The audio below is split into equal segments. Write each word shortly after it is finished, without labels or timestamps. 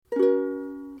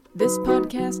This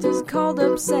podcast is called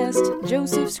Obsessed.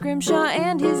 Joseph Scrimshaw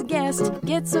and his guest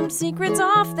get some secrets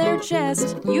off their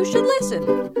chest. You should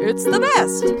listen. It's the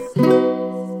best.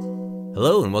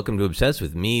 Hello and welcome to Obsessed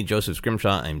with me, Joseph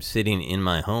Scrimshaw. I'm sitting in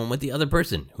my home with the other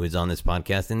person who is on this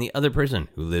podcast and the other person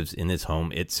who lives in this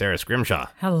home. It's Sarah Scrimshaw.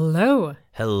 Hello.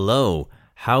 Hello.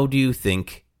 How do you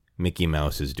think Mickey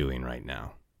Mouse is doing right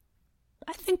now?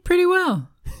 I think pretty well.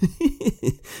 Do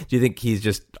you think he's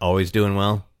just always doing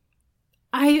well?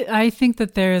 I think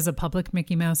that there is a public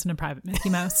Mickey Mouse and a private Mickey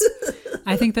Mouse.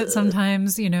 I think that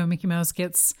sometimes, Mickey Mouse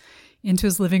gets into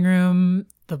his living room,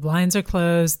 the blinds are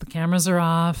closed, the cameras are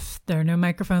off, there are no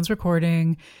microphones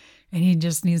recording, and he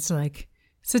just needs to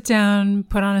sit down,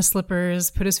 put on his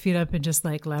slippers, put his feet up, and just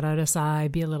let out a sigh,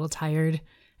 be a little tired.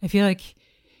 I feel like,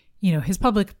 his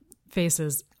public face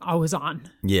is always on.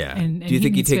 Yeah. And do you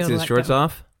think he takes his shorts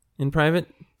off in private?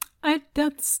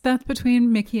 That's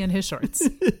between Mickey and his shorts.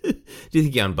 Do you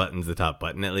think he unbuttons the top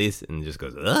button at least and just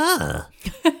goes, ah?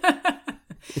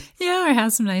 Yeah, or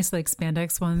has some nice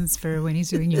spandex ones for when he's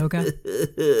doing yoga.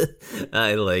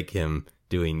 I like him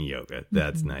doing yoga.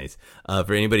 That's nice.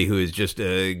 For anybody who is just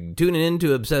tuning in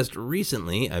to Obsessed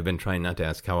recently, I've been trying not to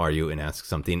ask how are you and ask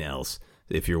something else.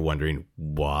 If you're wondering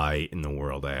why in the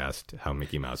world I asked how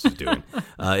Mickey Mouse is doing.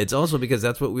 It's also because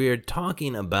that's what we are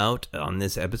talking about on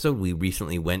this episode. We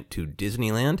recently went to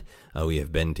Disneyland. We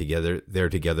have been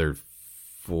together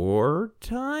 4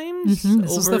 times This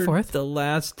over is the 4th. The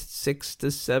last 6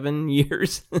 to 7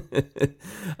 years.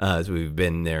 So we've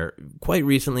been there quite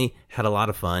recently, had a lot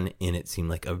of fun, and it seemed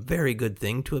like a very good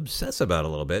thing to obsess about a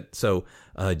little bit. So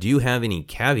do you have any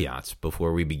caveats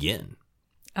before we begin?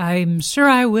 I'm sure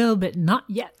I will, but not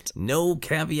yet. No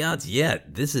caveats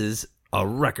yet. This is a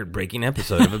record-breaking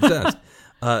episode of Obsessed.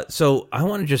 So I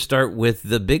want to just start with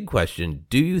the big question.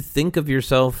 Do you think of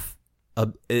yourself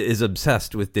as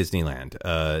obsessed with Disneyland?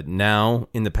 Now,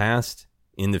 in the past,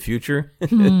 in the future?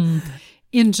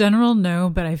 In general, no,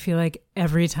 but I feel like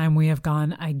every time we have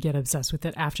gone, I get obsessed with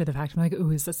it after the fact. I'm like,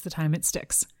 ooh, is this the time it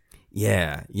sticks?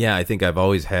 Yeah. I think I've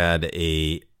always had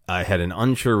I had an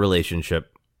unsure relationship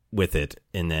with it,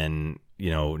 and then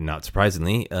not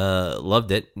surprisingly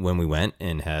loved it when we went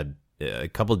and had a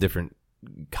couple different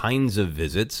kinds of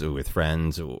visits with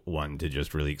friends. One to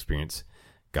just really experience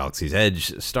Galaxy's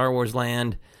Edge, Star Wars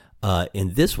Land.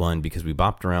 In this one, because we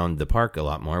bopped around the park a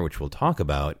lot more, which we'll talk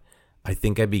about, I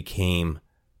think I became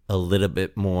a little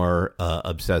bit more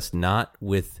obsessed, not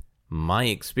with my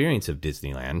experience of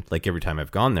Disneyland. Like every time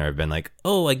I've gone there, I've been like,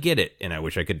 oh, I get it, and I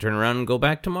wish I could turn around and go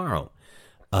back tomorrow.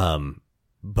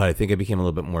 But I think I became a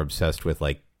little bit more obsessed with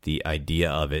the idea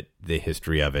of it, the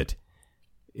history of it.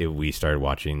 We started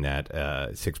watching that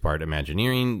 6-part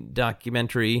Imagineering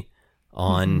documentary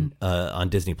on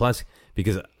Disney Plus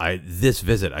because this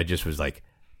visit I just was like,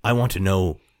 I want to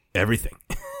know everything.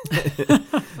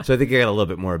 So I think I got a little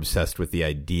bit more obsessed with the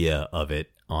idea of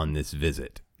it on this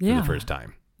visit for the first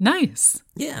time. Nice.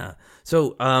 Yeah.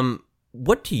 So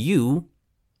what to you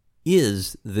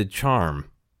is the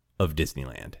charm of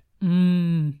Disneyland?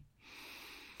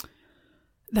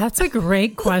 That's a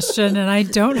great question, and I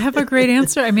don't have a great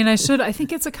answer. I mean, I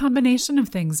think it's a combination of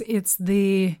things. It's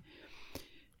there's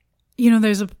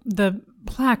the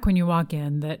plaque when you walk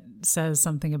in that says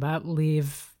something about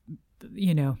leave,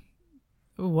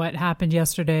 what happened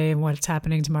yesterday and what's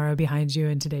happening tomorrow behind you,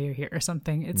 and today you're here or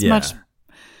something. It's much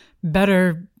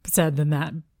better said than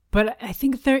that. But I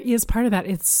think there is part of that.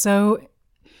 It's so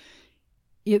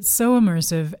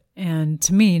immersive, and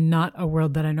to me, not a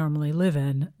world that I normally live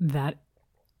in, that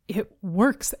it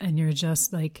works. And you're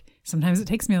just sometimes it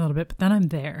takes me a little bit, but then I'm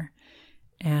there.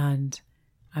 And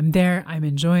I'm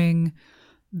enjoying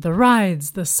the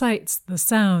rides, the sights, the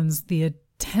sounds, the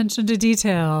attention to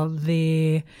detail,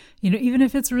 even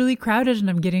if it's really crowded and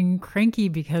I'm getting cranky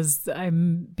because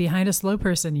I'm behind a slow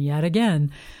person yet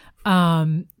again.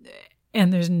 And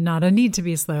there's not a need to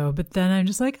be slow, but then I'm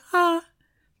just like,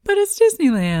 but it's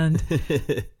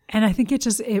Disneyland. And I think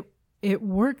it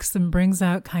works and brings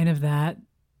out kind of that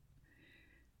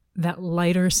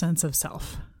lighter sense of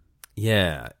self.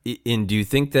 Yeah. And do you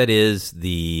think that is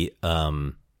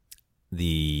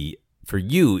for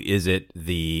you, is it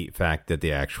the fact that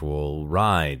the actual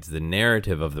rides, the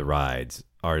narrative of the rides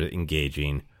are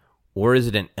engaging, or is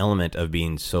it an element of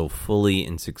being so fully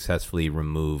and successfully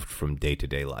removed from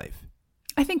day-to-day life?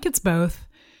 I think it's both.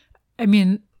 I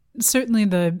mean, certainly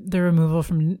the removal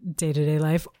from day-to-day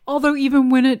life, although even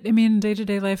when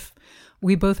day-to-day life,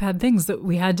 we both had things that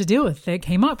we had to deal with that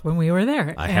came up when we were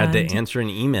there. I had to answer an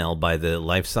email by the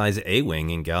life-size A-Wing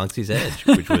in Galaxy's Edge,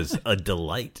 which was a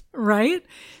delight. Right?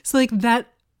 So that,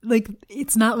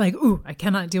 it's not ooh, I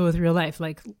cannot deal with real life.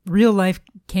 Real life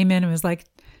came in and was like,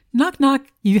 knock, knock,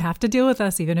 you have to deal with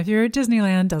us, even if you're at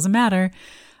Disneyland, doesn't matter.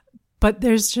 But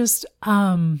there's just,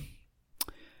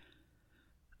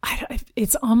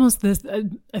 it's almost this,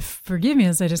 forgive me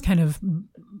as I just kind of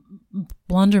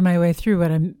blunder my way through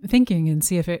what I'm thinking and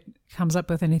see if it comes up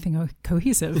with anything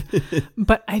cohesive.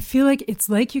 But I feel like it's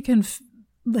like you can,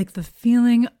 like the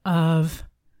feeling of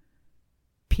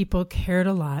people cared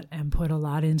a lot and put a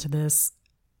lot into this,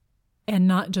 and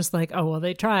not just like, oh, well,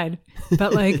 they tried,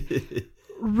 but like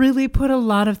really put a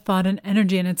lot of thought and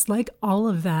energy. And it's like all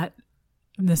of that,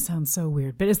 and this sounds so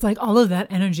weird, but it's like all of that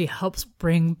energy helps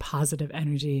bring positive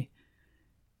energy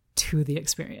to the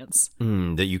experience.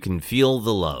 That you can feel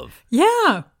the love.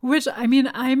 Yeah. Which, I mean,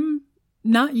 that's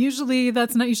not usually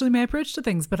my approach to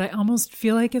things, but I almost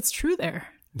feel like it's true there.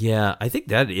 Yeah, I think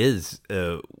that is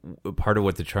part of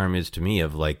what the charm is to me,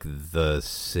 of like the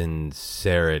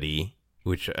sincerity,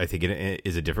 which I think it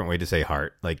is a different way to say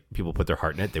heart. Like people put their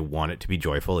heart in it. They want it to be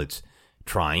joyful. It's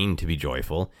trying to be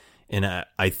joyful. And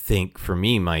I think for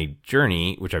me, my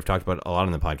journey, which I've talked about a lot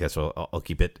on the podcast, so I'll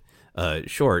keep it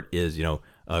short, is,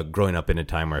 growing up in a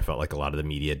time where I felt like a lot of the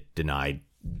media denied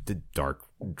the dark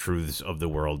truths of the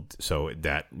world. So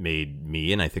that made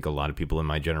me, and I think a lot of people in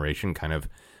my generation, kind of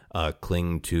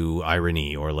cling to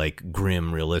irony or like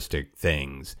grim, realistic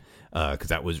things, because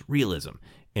that was realism.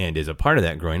 And as a part of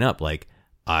that growing up, like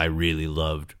I really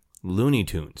loved Looney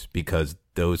Tunes because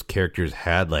those characters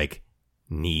had like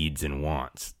needs and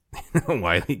wants.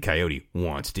 Wile E. Coyote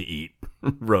wants to eat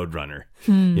Roadrunner.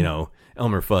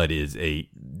 Elmer Fudd is a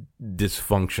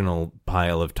dysfunctional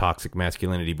pile of toxic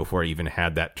masculinity before I even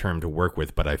had that term to work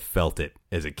with, but I felt it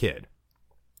as a kid.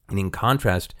 And in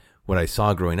contrast, what I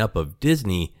saw growing up of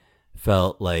Disney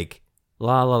felt like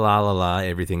la la la la la,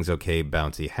 everything's okay,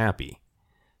 bouncy, happy.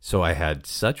 So I had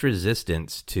such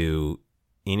resistance to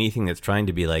anything that's trying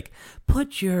to be like,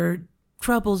 put your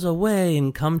troubles away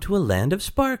and come to a land of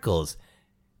sparkles.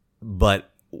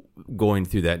 But going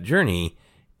through that journey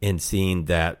and seeing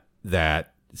that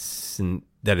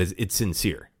it's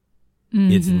sincere.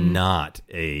 Mm-hmm. It's not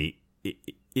it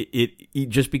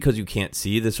just because you can't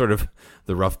see the sort of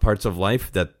the rough parts of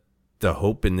life that the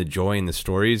hope and the joy and the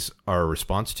stories are a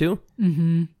response to.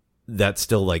 Mm-hmm. That's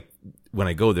still like, when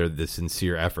I go there, the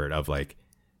sincere effort of like,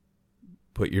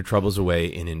 put your troubles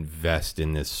away and invest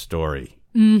in this story.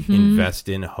 Mm-hmm. Invest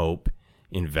in hope.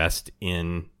 Invest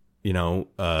in,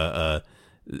 a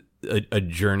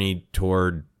journey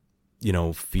toward,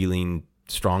 feeling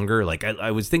stronger. Like I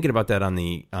was thinking about that on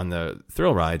the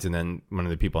thrill rides, and then one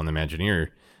of the people on the Imagineer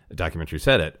documentary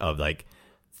said it, of like,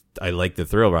 I like the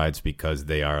thrill rides because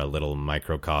they are a little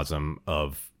microcosm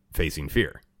of facing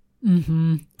fear.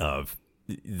 Mm-hmm. Of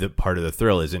the part of the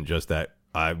thrill isn't just that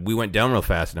we went down real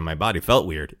fast and my body felt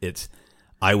weird. It's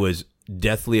I was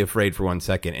deathly afraid for 1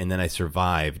 second, and then I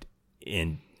survived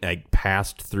and I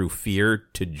passed through fear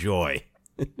to joy.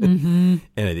 Mm-hmm.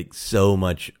 And I think so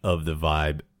much of the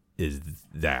vibe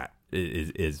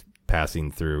is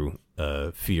passing through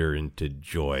fear into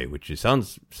joy, which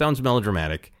sounds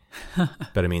melodramatic.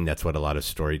 But I mean, that's what a lot of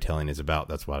storytelling is about.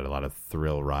 That's what a lot of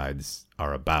thrill rides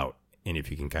are about. And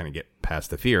if you can kind of get past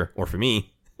the fear, or for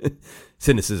me,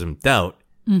 cynicism, doubt,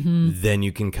 mm-hmm. then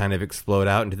you can kind of explode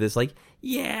out into this like,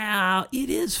 yeah,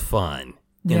 it is fun.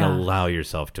 Yeah. And allow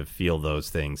yourself to feel those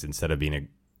things instead of being a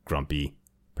grumpy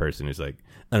person who's like,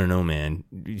 I don't know, man.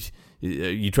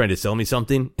 You trying to sell me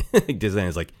something? Disneyland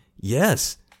is like,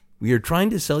 yes, we are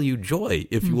trying to sell you joy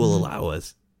if you will allow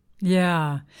us.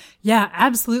 Yeah. Yeah,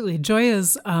 absolutely. Joy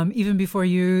is, even before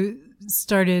you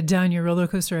started down your roller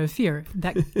coaster of fear,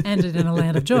 that ended in a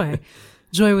land of joy.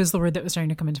 Joy was the word that was starting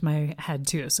to come into my head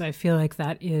too. So I feel like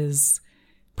that is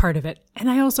part of it. And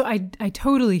I also, I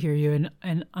totally hear you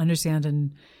and understand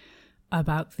and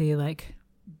about the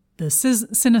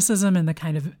cynicism and the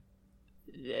kind of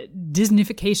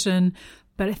Disneyfication.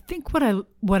 But I think what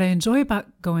I enjoy about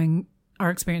our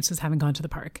experiences having gone to the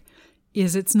park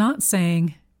is it's not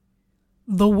saying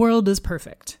the world is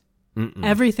perfect. Mm-mm.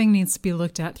 Everything needs to be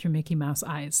looked at through Mickey Mouse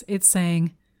eyes. It's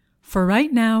saying, for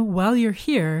right now, while you're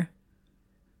here,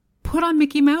 put on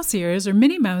Mickey Mouse ears or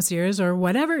Minnie Mouse ears or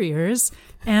whatever ears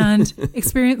and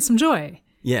experience some joy.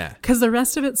 Yeah. Because the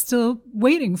rest of it's still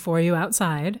waiting for you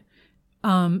outside.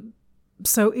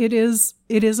 So it is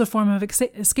a form of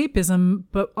escapism,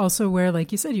 but also where,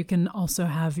 like you said, you can also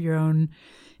have your own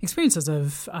experiences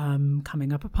of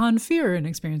coming up upon fear and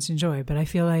experiencing joy. But I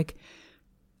feel like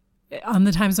on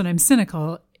the times when I'm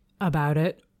cynical about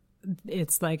it,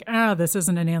 it's like, this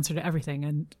isn't an answer to everything.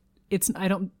 And I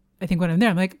think when I'm there,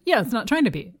 I'm like, yeah, it's not trying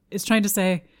to be. It's trying to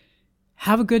say,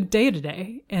 have a good day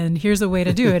today. And here's a way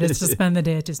to do it. It's to spend the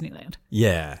day at Disneyland.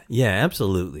 Yeah,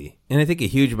 absolutely. And I think a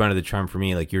huge amount of the charm for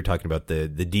me, like you're talking about the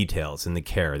details and the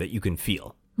care that you can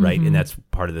feel, right? And that's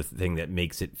part of the thing that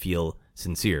makes it feel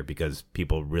sincere, because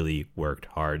people really worked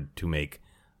hard to make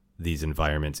these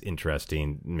environments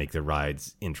interesting, make the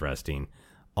rides interesting,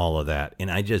 all of that.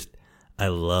 And I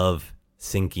love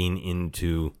sinking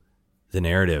into the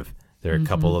narrative. There are a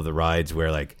couple of the rides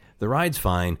where like the ride's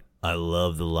fine. I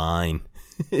love the line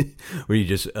where you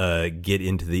just get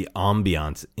into the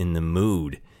ambiance, in the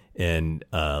mood. And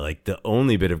like the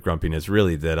only bit of grumpiness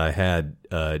really that I had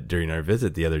during our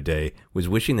visit the other day was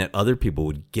wishing that other people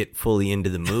would get fully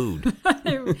into the mood.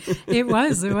 It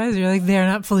was. You're like, they're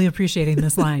not fully appreciating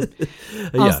this line.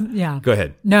 Yeah. Go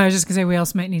ahead. No, I was just going to say, we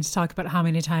also might need to talk about how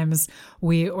many times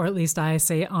we, or at least I,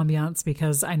 say ambiance,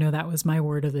 because I know that was my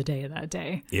word of the day that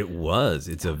day. It was.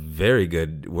 It's a very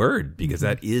good word, because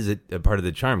that is a part of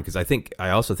the charm. Because I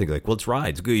also think like, well, it's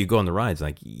rides. You go on the rides.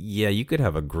 Like, yeah, you could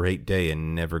have a great day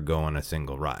and never go on a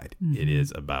single ride. It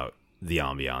is about the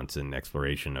ambiance and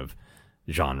exploration of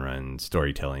genre and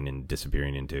storytelling and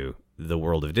disappearing into the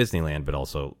world of Disneyland, but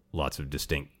also lots of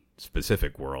distinct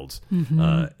specific worlds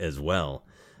as well.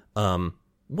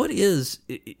 What is,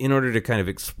 in order to kind of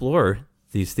explore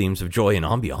these themes of joy and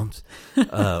ambiance,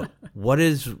 what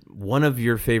is one of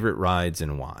your favorite rides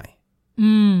and why?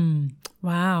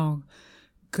 Wow.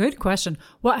 Good question.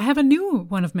 Well, I have a new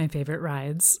one of my favorite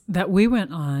rides that we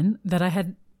went on that I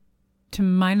had, to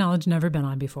my knowledge, never been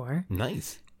on before.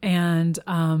 Nice. And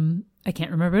I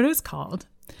can't remember what it was called.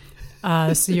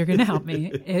 So you're going to help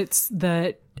me. It's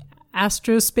the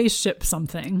Astro Spaceship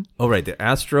something. Oh, right. The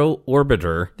Astro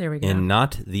Orbiter. There we go. And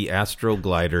not the Astro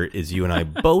Glider, as you and I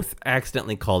both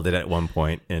accidentally called it at one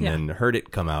point, and then heard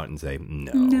it come out and say,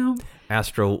 no.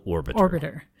 Astro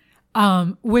Orbiter.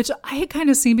 Which I had kind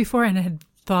of seen before, and I had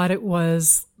thought it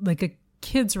was like a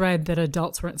kids ride that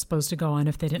adults weren't supposed to go on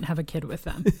if they didn't have a kid with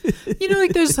them.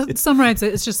 Like there's some rides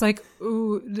that it's just like,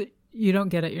 ooh, you don't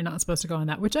get it. You're not supposed to go on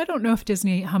that, which I don't know if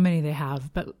Disney, how many they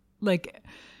have, but like,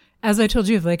 as I told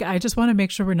you, like, I just want to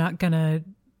make sure we're not going to,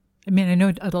 I mean, I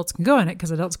know adults can go on it because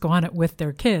adults go on it with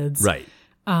their kids. Right.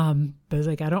 But it's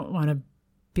like, I don't want to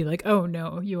be like, oh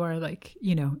no, you are like,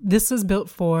 this is built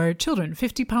for children,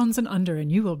 50 pounds and under,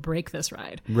 and you will break this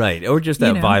ride. Right. Or just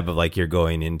that vibe of like, you're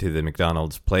going into the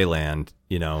McDonald's Playland,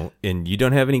 and you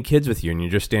don't have any kids with you, and you're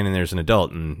just standing there as an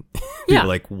adult, and you're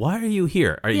like, why are you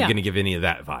here? Are you going to give any of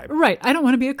that vibe? Right. I don't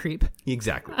want to be a creep.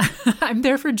 Exactly. I'm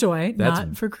there for joy,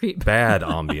 not for creep. Bad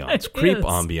ambiance. Creep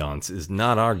ambiance is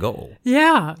not our goal.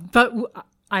 Yeah. But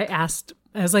I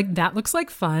was like, that looks like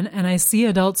fun. And I see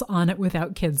adults on it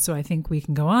without kids, so I think we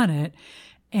can go on it.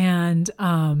 And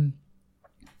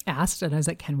asked, and I was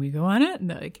like, can we go on it? And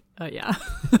they're like, oh, yeah.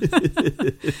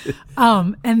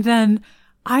 And then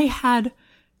I had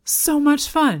so much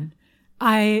fun.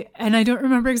 I don't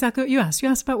remember exactly what you asked. You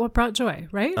asked about what brought joy,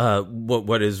 right?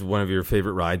 What is one of your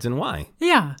favorite rides and why?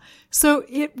 Yeah. So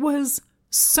it was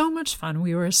so much fun.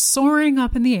 We were soaring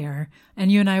up in the air, and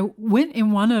you and I went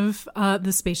in one of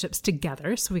the spaceships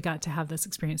together. So we got to have this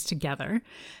experience together.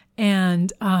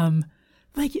 And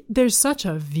like, there's such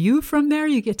a view from there.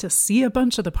 You get to see a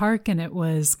bunch of the park, and it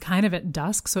was kind of at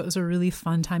dusk. So it was a really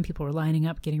fun time. People were lining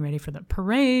up, getting ready for the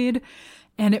parade.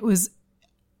 And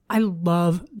I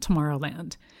love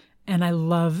Tomorrowland, and I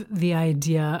love the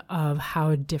idea of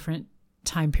how different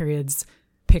time periods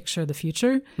picture the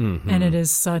future. And it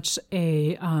is such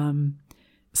a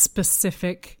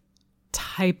specific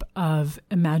type of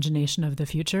imagination of the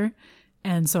future.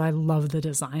 And so I love the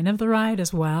design of the ride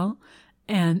as well.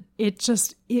 And it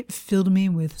filled me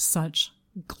with such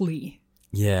glee.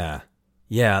 Yeah.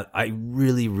 Yeah, I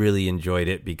really, really enjoyed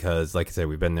it because, like I said,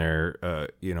 we've been there,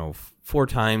 4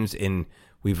 times, and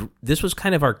this was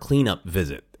kind of our cleanup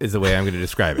visit, is the way I'm going to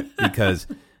describe it, because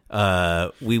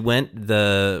we went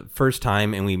the first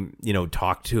time and we,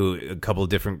 talked to a couple of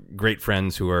different great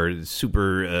friends who are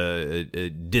super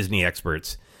Disney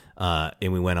experts,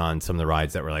 and we went on some of the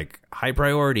rides that were like high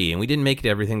priority, and we didn't make it to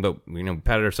everything, but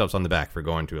patted ourselves on the back for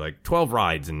going to like 12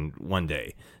 rides in one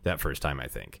day that first time, I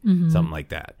think, something like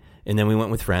that. And then we went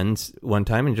with friends one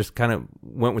time and just kind of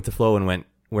went with the flow and went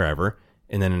wherever.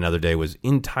 And then another day was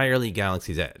entirely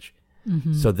Galaxy's Edge.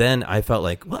 So then I felt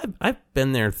like, well, I've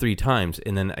been there 3 times.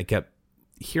 And then I kept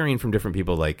hearing from different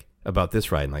people like about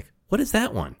this ride. And like, what is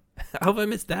that one? How have I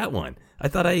missed that one? I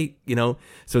thought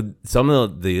so some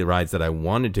of the rides that I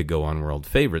wanted to go on were old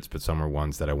favorites, but some are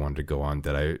ones that I wanted to go on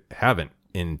that I haven't.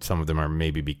 And some of them are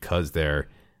maybe because they're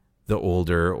the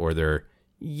older, or they're,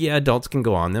 adults can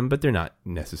go on them, but they're not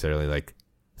necessarily like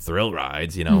thrill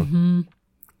rides, In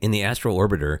the Astro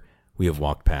Orbiter, we have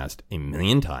walked past a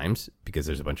million times because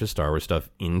there's a bunch of Star Wars stuff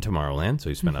in Tomorrowland. So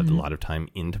we spent a lot of time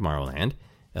in Tomorrowland.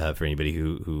 For anybody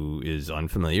who is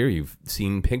unfamiliar, you've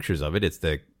seen pictures of it. It's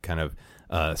the kind of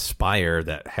spire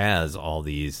that has all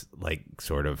these like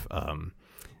sort of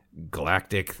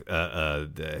galactic,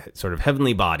 the sort of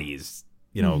heavenly bodies,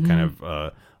 kind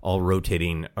of all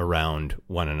rotating around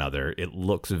one another. It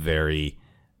looks very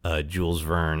Jules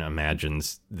Verne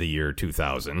imagines the year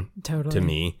 2000 Totally. to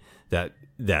me.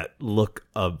 That look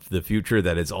of the future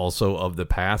that is also of the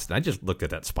past. And I just looked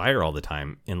at that spire all the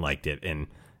time and liked it, and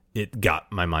it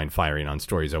got my mind firing on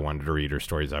stories I wanted to read or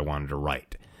stories I wanted to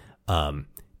write. And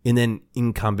then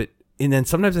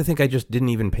sometimes I think I just didn't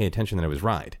even pay attention that it was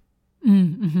ride.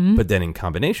 Mm-hmm. But then in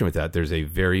combination with that, there's a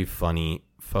very funny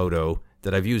photo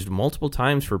that I've used multiple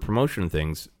times for promotion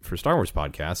things for Star Wars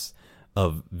podcasts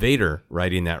of Vader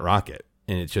riding that rocket.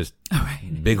 And it's just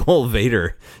big old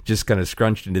Vader just kind of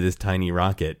scrunched into this tiny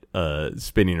rocket,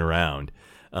 spinning around,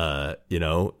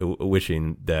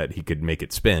 wishing that he could make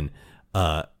it spin.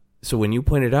 So when you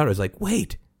pointed out, I was like,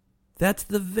 wait, that's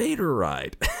the Vader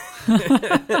ride.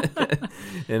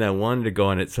 And I wanted to go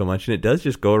on it so much. And it does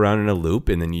just go around in a loop.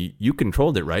 And then you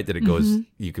controlled it, right? That it goes,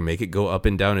 you can make it go up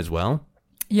and down as well.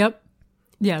 Yep.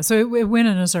 Yeah, so it went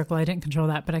in a circle. I didn't control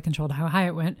that, but I controlled how high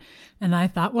it went. And I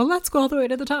thought, well, let's go all the way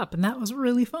to the top. And that was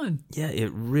really fun. Yeah, it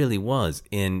really was.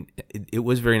 And it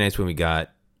was very nice when we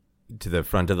got to the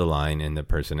front of the line and the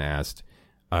person asked,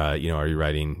 are you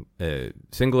riding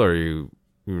single or are you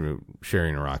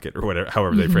sharing a rocket or whatever,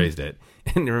 however they phrased it.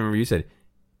 And I remember you said,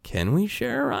 can we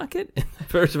share a rocket? And the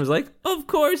person was like, of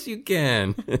course you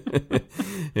can.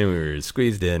 And we were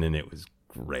squeezed in and it was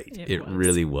great. It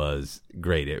really was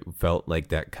great. It felt like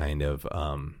that kind of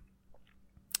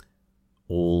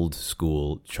old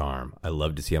school charm. I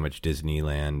love to see how much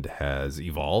Disneyland has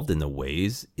evolved in the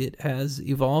ways it has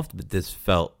evolved, but this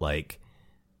felt like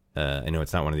I know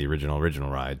it's not one of the original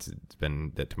rides. It's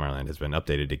been that Tomorrowland has been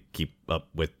updated to keep up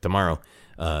with tomorrow,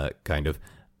 kind of.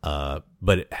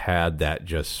 But it had that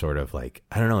just sort of like,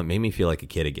 I don't know, it made me feel like a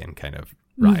kid again kind of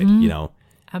ride,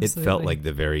 Absolutely. It felt like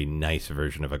the very nice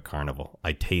version of a carnival.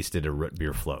 I tasted a root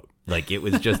beer float. Like it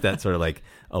was just that sort of like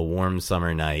a warm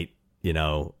summer night,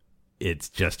 it's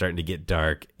just starting to get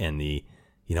dark and the,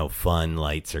 fun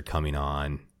lights are coming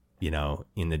on,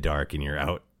 in the dark, and you're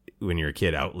out when you're a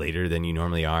kid out later than you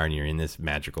normally are. And you're in this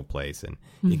magical place, and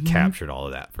it captured all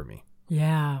of that for me.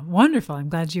 Yeah. Wonderful. I'm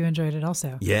glad you enjoyed it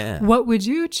also. Yeah. What would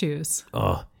you choose?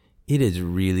 Oh, it is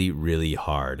really, really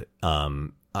hard.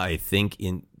 I think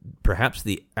in perhaps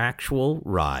the actual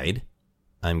ride,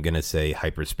 I'm going to say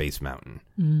Hyperspace Mountain.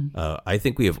 I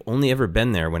think we have only ever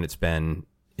been there when it's been,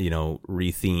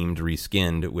 rethemed,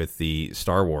 reskinned with the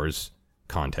Star Wars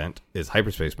content is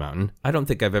Hyperspace Mountain. I don't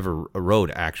think I've ever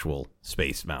rode actual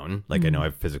Space Mountain. Like I know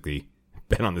I've physically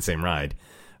been on the same ride,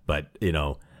 but,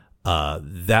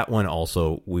 that one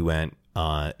also, we went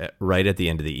right at the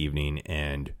end of the evening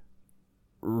and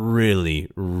really,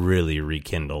 really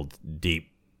rekindled deep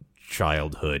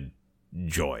childhood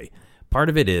joy. Part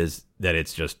of it is that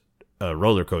it's just a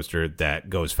roller coaster that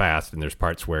goes fast, and there's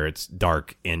parts where it's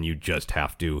dark and you just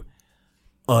have to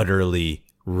utterly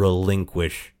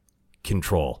relinquish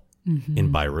control.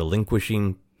 And by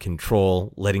relinquishing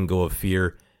control, letting go of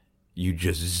fear, you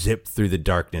just zip through the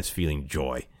darkness feeling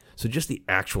joy. So just the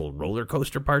actual roller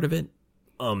coaster part of it,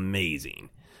 amazing.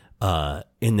 And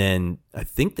then I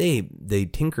think they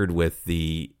tinkered with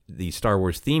the Star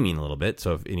Wars theming a little bit.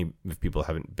 So if people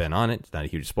haven't been on it, it's not a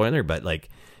huge spoiler, but like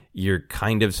you're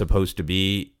kind of supposed to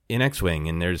be in X-Wing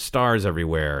and there's stars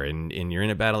everywhere and you're in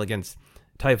a battle against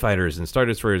TIE fighters and Star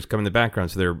Destroyers come in the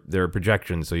background. So there are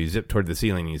projections. So you zip toward the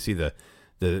ceiling and you see the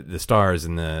stars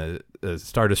and the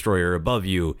Star Destroyer above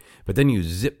you, but then you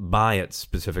zip by at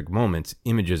specific moments,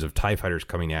 images of TIE fighters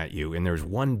coming at you. And there's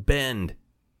one bend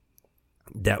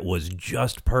that was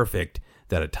just perfect,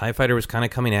 that a TIE fighter was kind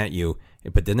of coming at you,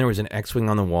 but then there was an X-Wing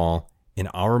on the wall, and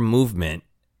our movement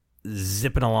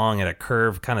zipping along at a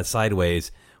curve kind of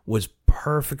sideways was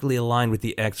perfectly aligned with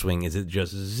the X-Wing as it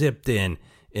just zipped in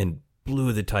and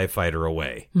blew the TIE fighter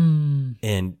away.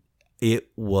 And it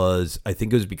was, I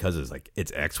think it was because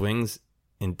it's X-Wings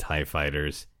and TIE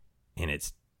fighters, and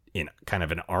it's in kind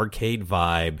of an arcade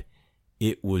vibe.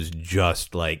 It was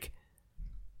just like,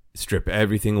 strip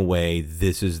everything away.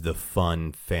 This is the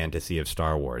fun fantasy of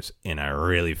Star Wars. And I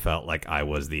really felt like I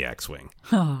was the X-Wing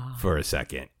for a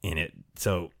second in it.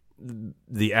 So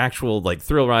the actual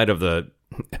thrill ride of the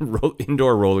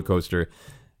indoor roller coaster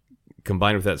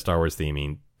combined with that Star Wars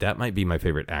theming, that might be my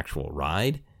favorite actual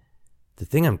ride. The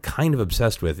thing I'm kind of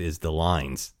obsessed with is the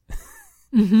lines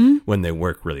when they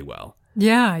work really well.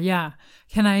 Yeah.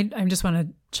 I just want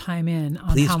to chime in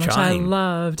on Please how much I chime.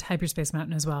 loved Hyperspace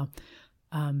Mountain as well.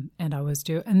 And I always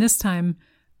do. And this time,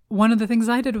 one of the things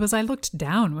I did was I looked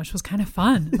down, which was kind of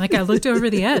fun. Like I looked over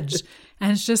the edge,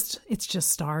 and it's just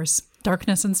stars,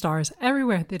 darkness and stars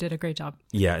everywhere. They did a great job.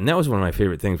 Yeah, and that was one of my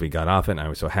favorite things. We got off it, and I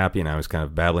was so happy, and I was kind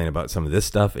of babbling about some of this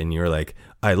stuff, and you were like,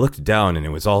 I looked down, and it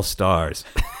was all stars.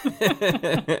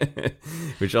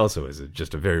 Which also is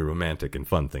just a very romantic and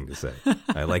fun thing to say.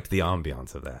 I liked the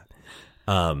ambiance of that.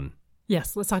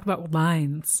 Yes, let's talk about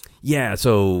lines. Yeah,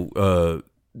 so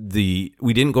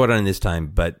we didn't go out on this time,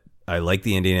 but I like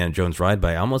the Indiana Jones ride,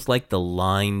 but I almost like the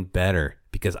line better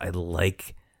because I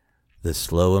like the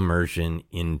slow immersion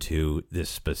into this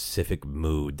specific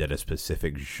mood that a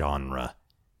specific genre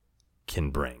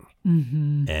can bring.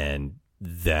 Mm-hmm. And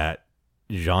that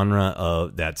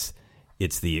genre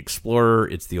it's the explorer,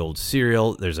 it's the old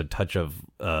serial. There's a touch of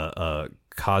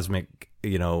cosmic,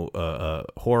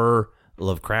 horror,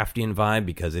 Lovecraftian vibe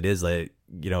because it is like,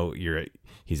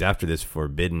 he's after this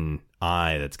forbidden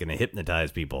eye that's going to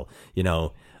hypnotize people,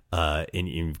 and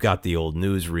you've got the old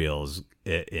newsreels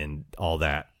and all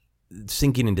that.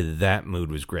 Sinking into that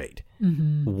mood was great.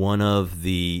 Mm-hmm. One of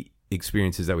the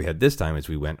experiences that we had this time is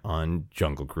we went on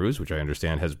Jungle Cruise, which I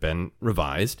understand has been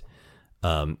revised.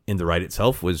 And the ride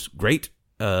itself was great.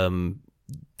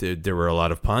 There were a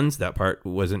lot of puns. That part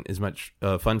wasn't as much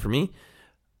fun for me.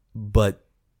 But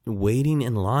waiting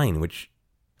in line, which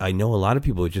I know a lot of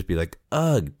people would just be like,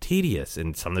 ugh, tedious.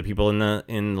 And some of the people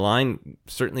in line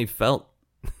certainly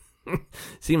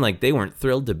seemed like they weren't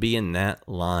thrilled to be in that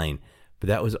line. But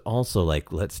that was also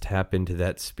like, let's tap into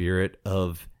that spirit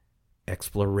of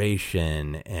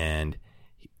exploration and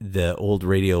the old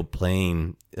radio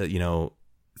playing,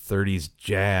 30s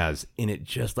jazz. And it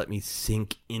just let me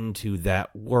sink into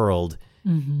that world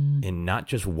and not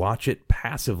just watch it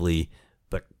passively,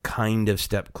 but kind of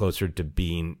step closer to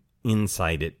being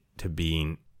inside it, to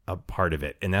being a part of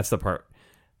it. And that's the part,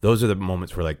 those are the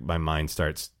moments where like my mind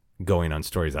starts going on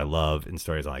stories I love and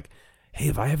stories like, hey,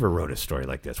 if I ever wrote a story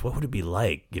like this, what would it be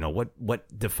like?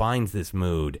 What defines this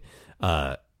mood?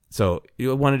 So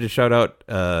you wanted to shout out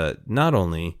not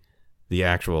only the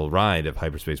actual ride of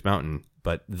Hyperspace Mountain,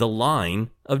 but the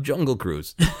line of Jungle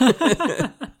Cruise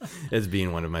as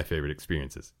being one of my favorite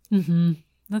experiences. Mm-hmm.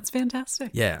 That's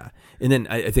fantastic. Yeah. And then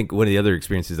I think one of the other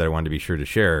experiences that I wanted to be sure to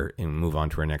share and move on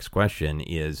to our next question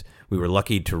is we were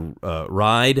lucky to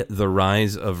ride the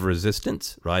Rise of the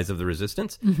Resistance.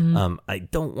 Mm-hmm. I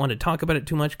don't want to talk about it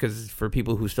too much because for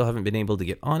people who still haven't been able to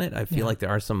get on it, I feel like there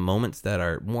are some moments that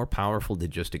are more powerful to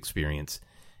just experience.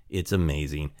 It's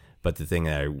amazing. But the thing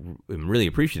that I am really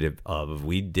appreciative of,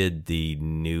 we did the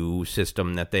new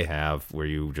system that they have where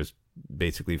you just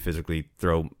basically physically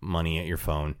throw money at your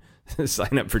phone,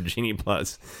 sign up for Genie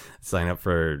Plus, sign up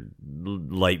for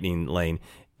Lightning Lane,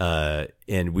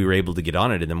 and we were able to get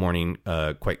on it in the morning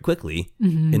quite quickly,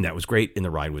 and that was great, and the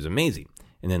ride was amazing.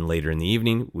 And then later in the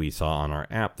evening, we saw on our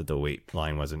app that the wait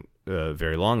line wasn't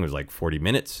very long. It was like 40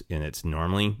 minutes, and it's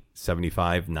normally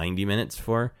 75, 90 minutes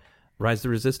for Rise of the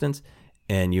Resistance.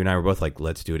 And you and I were both like,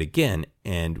 let's do it again.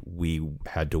 And we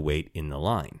had to wait in the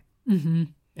line. Mm-hmm.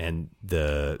 And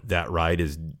that ride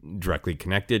is directly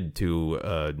connected to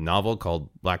a novel called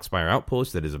Black Spire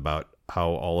Outpost that is about how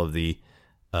all of the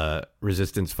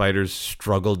resistance fighters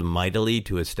struggled mightily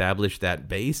to establish that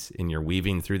base. And you're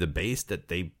weaving through the base that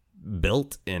they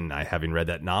built. And having read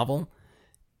that novel,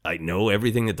 I know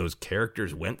everything that those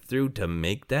characters went through to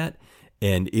make that.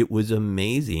 And it was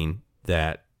amazing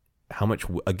that how much,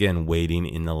 again, waiting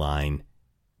in the line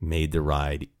made the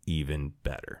ride even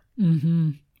better.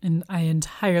 Mm-hmm. And I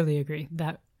entirely agree.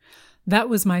 That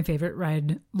was my favorite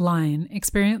ride line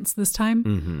experience this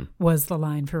time, was the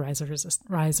line for Rise of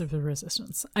the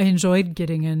Resistance. I enjoyed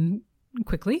getting in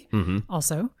quickly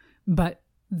also, but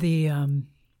the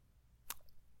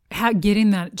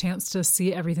getting that chance to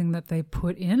see everything that they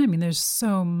put in. I mean, there's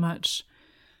so much,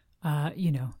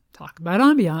 talk about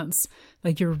ambiance.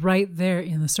 Like you're right there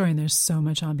in the story and there's so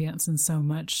much ambiance and so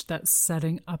much that's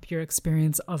setting up your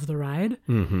experience of the ride.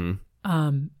 Mm-hmm.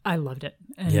 I loved it.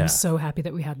 And I'm so happy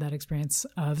that we had that experience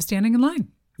of standing in line.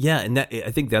 Yeah, and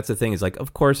I think that's the thing is like,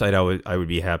 of course, I would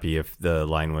be happy if the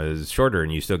line was shorter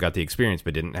and you still got the experience,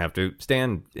 but didn't have to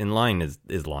stand in line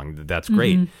as long. That's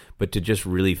great. But to just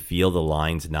really feel the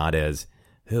lines not as,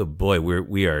 oh boy,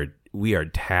 we are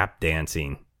tap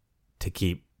dancing to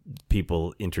keep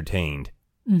people entertained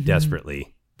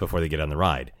desperately before they get on the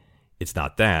ride. It's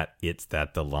not that. It's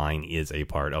that the line is a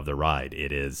part of the ride.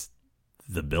 It is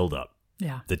the buildup,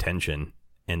 the tension,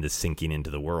 and the sinking into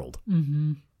the world.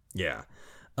 Mm-hmm. Yeah.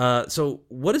 So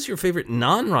what is your favorite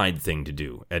non-ride thing to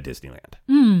do at Disneyland?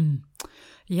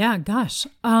 Yeah, gosh.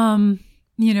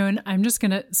 And I'm just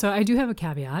going to, so I do have a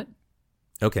caveat.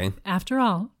 Okay. After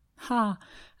all, I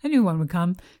knew one would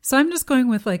come. So I'm just going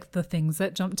with like the things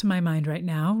that jump to my mind right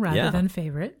now rather than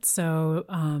favorite. So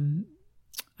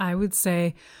I would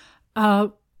say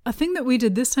a thing that we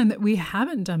did this time that we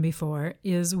haven't done before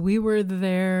is we were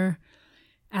there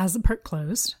as the park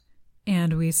closed,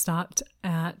 and we stopped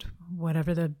at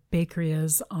whatever the bakery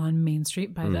is on Main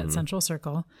Street by that central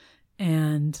circle,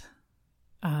 and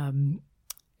got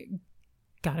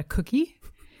a cookie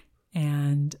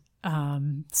and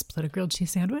split a grilled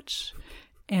cheese sandwich,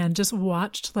 and just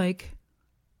watched like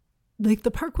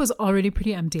the park was already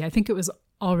pretty empty. I think it was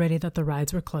already that the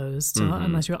rides were closed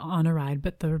unless you're on a ride,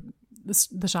 but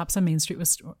the shops on Main Street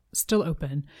was still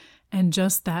open, and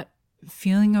just that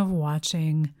feeling of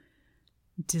watching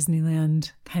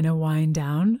Disneyland kind of wind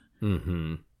down,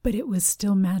 but it was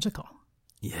still magical.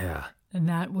 Yeah.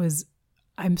 And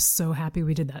I'm so happy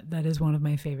we did that. That is one of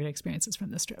my favorite experiences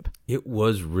from this trip. It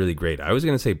was really great. I was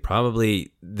going to say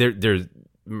probably there's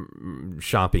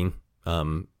shopping.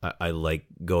 I like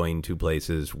going to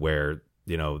places where,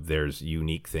 there's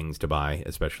unique things to buy,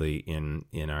 especially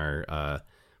in our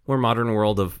more modern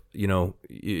world of,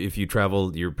 if you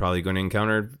travel, you're probably going to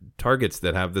encounter Targets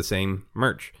that have the same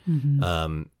merch.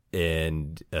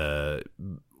 And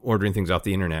ordering things off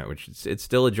the internet, which it's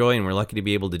still a joy, and we're lucky to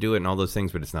be able to do it and all those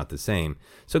things, but it's not the same.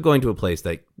 So going to a place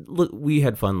like, we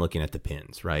had fun looking at the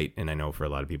pins, right? And I know for a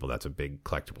lot of people that's a big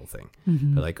collectible thing.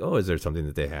 They're like, oh, is there something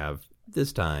that they have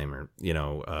this time? Or,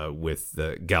 with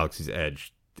the Galaxy's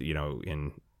Edge,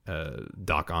 in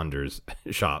Doc Onder's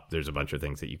shop, there's a bunch of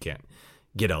things that you can't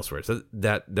get elsewhere. So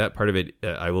that part of it,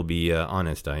 I will be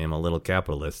honest, I am a little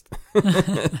capitalist.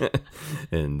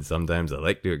 And sometimes I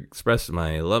like to express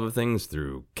my love of things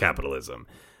through capitalism.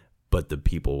 But the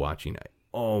people watching, I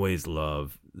always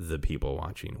love the people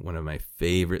watching. One of my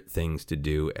favorite things to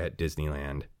do at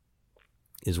Disneyland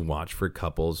is watch for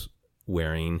couples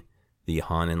wearing the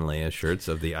Han and Leia shirts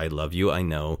of the I Love You, I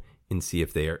Know, and see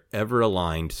if they are ever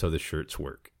aligned so the shirts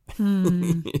work.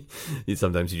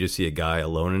 Sometimes you just see a guy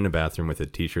alone in a bathroom with a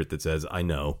t-shirt that says I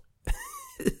know.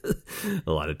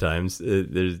 A lot of times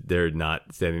they're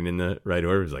not standing in the right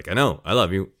order. It's like, I know, I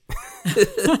love you.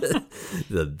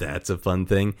 That's a fun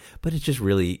thing, but it's just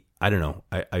really, I don't know,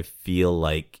 I feel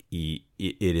like it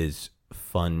is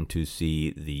fun to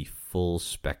see the full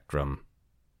spectrum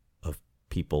of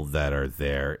people that are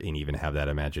there, and even have that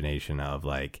imagination of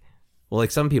like, well,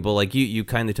 like some people, like you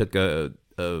kind of took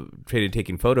traded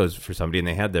taking photos for somebody, and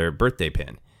they had their birthday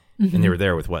pin, and they were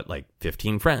there with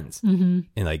 15 friends, and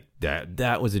like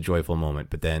that was a joyful moment.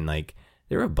 But then like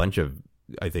there were a bunch of,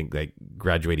 I think, like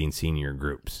graduating senior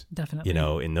groups, definitely,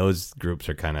 and those groups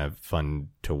are kind of fun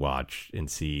to watch and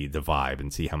see the vibe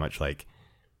and see how much like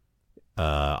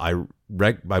I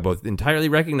both entirely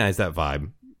recognize that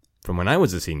vibe from when I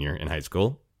was a senior in high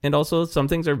school, and also some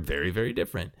things are very, very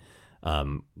different.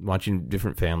 Watching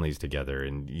different families together,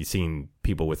 and you seeing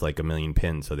people with like a million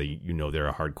pins, so that they're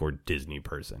a hardcore Disney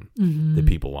person. The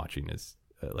people watching is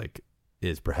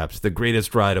perhaps the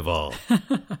greatest ride of all.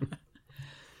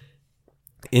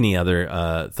 Any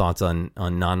other thoughts on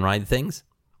non-ride things?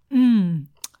 We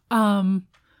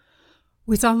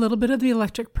saw a little bit of the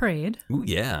electric parade. Ooh,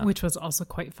 yeah, which was also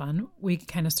quite fun. We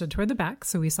kind of stood toward the back,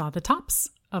 so we saw the tops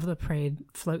of the parade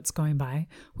floats going by,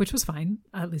 which was fine.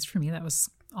 At least for me, that was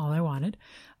all I wanted.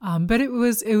 But it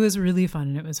was really fun,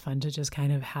 and it was fun to just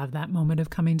kind of have that moment of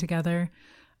coming together,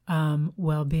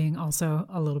 while being also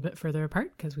a little bit further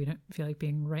apart, because we don't feel like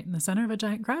being right in the center of a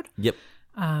giant crowd. Yep.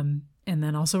 And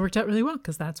then also worked out really well,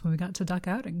 because that's when we got to duck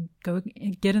out and go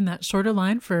get in that shorter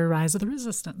line for Rise of the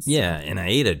Resistance. Yeah, and I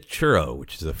ate a churro,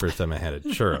 which is the first time I had a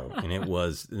churro, and it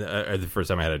was the first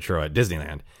time I had a churro at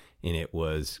Disneyland. And it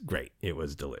was great. It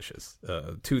was delicious.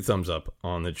 2 thumbs up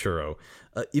on the churro.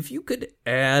 If you could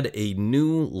add a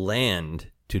new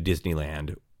land to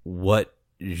Disneyland, what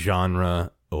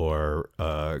genre or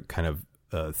kind of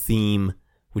theme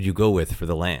would you go with for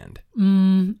the land?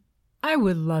 I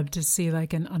would love to see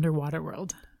like an underwater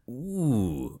world.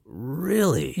 Ooh,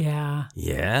 really? Yeah.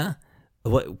 Yeah?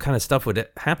 What kind of stuff would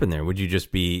happen there? Would you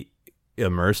just be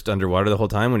immersed underwater the whole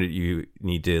time? Would you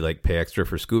need to like pay extra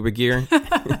for scuba gear?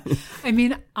 I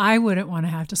mean, I wouldn't want to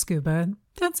have to scuba.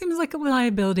 That seems like a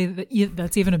liability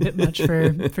that's even a bit much for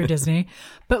Disney.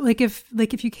 But like if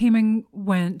you came and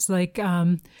went, like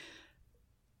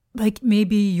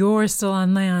maybe you're still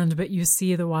on land, but you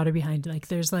see the water behind you. Like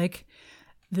there's like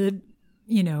the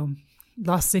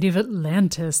Lost City of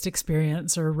Atlantis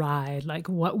experience or ride. Like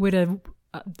what would a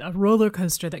roller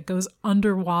coaster that goes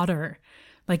underwater,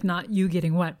 like not you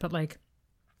getting wet, but like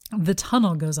the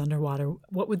tunnel goes underwater.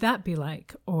 What would that be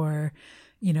like? Or,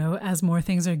 as more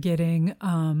things are getting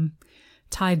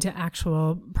tied to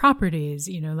actual properties,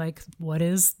 like what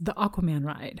is the Aquaman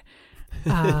ride?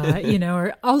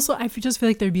 Or also I just feel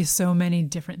like there'd be so many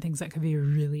different things that could be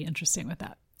really interesting with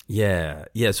that. Yeah.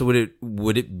 So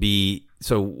would it be,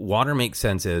 so water makes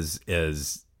sense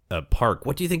as a park.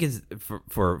 What do you think is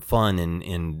for fun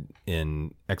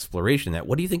in exploration?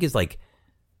 What do you think is like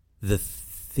the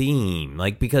theme?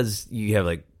 Like, because you have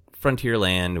like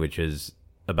Frontierland, which is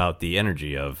about the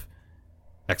energy of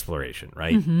exploration,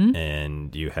 right? Mm-hmm.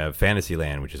 And you have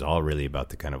Fantasyland, which is all really about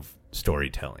the kind of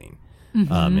storytelling.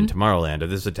 Mm-hmm. And Tomorrowland, of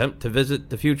this attempt to visit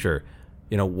the future,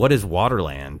 what is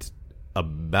Waterland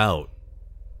about?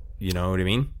 You know what I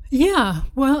mean? Yeah.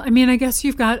 Well, I mean, I guess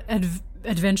you've got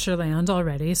Adventureland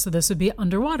already, so this would be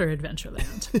underwater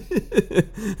Adventureland.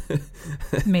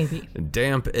 Maybe.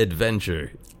 Damp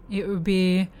adventure. It would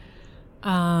be,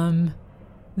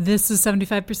 this is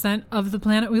 75% of the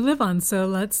planet we live on, so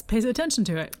let's pay attention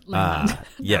to it.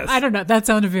 Yes. I don't know. That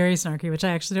sounded very snarky, which I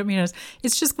actually don't mean as.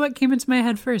 It's just what came into my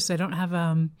head first. I don't have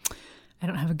a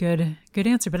good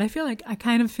answer, but I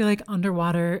kind of feel like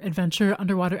underwater adventure,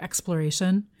 underwater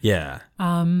exploration. Yeah.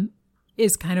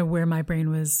 Is kind of where my brain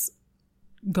was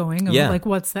going. Like,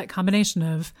 what's that combination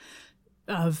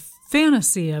of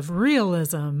fantasy, of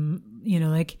realism?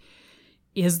 Like,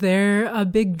 is there a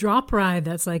big drop ride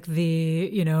that's like the,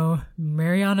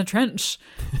 Mariana Trench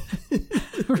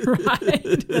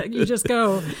ride? Like, you just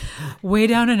go way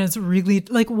down and it's really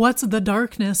like, what's the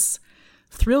darkness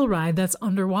thrill ride that's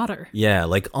underwater? Yeah,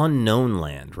 like unknown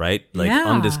land, right? Like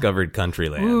undiscovered country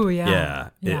land. Ooh, yeah.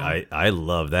 I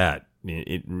love that.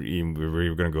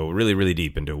 We're going to go really, really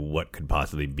deep into what could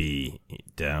possibly be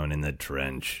down in the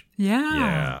trench.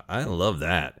 Yeah, I love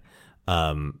that.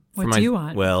 What do you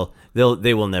want? Well,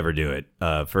 they will never do it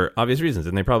for obvious reasons,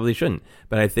 and they probably shouldn't.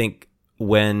 But I think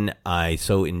when I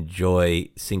so enjoy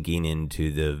sinking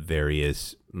into the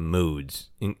various moods,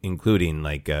 including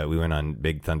like we went on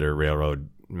Big Thunder Railroad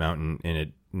Mountain, and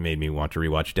it made me want to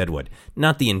rewatch Deadwood.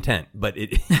 Not the intent, but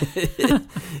it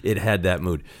it had that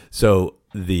mood. So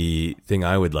the thing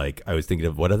I was thinking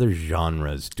of, what other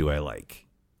genres do I like?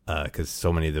 Because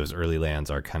so many of those early lands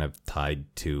are kind of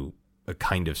tied to a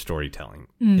kind of storytelling,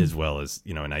 as well as,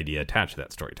 an idea attached to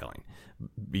that storytelling.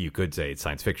 You could say it's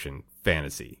science fiction,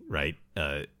 fantasy, right?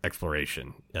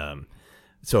 Exploration.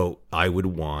 So I would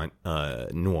want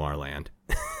noir land.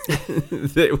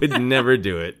 They would never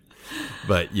do it.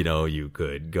 But, you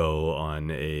could go on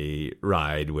a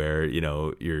ride where,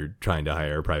 you're trying to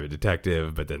hire a private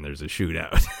detective, but then there's a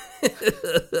shootout.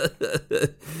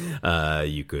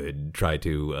 You could try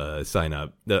to sign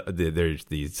up. There's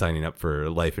the signing up for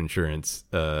life insurance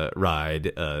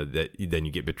ride that then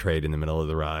you get betrayed in the middle of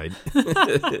the ride.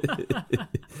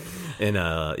 And,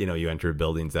 you enter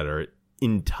buildings that are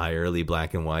entirely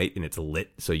black and white, and it's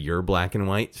lit so you're black and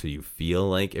white, so you feel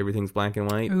like everything's black and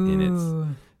white. Ooh. And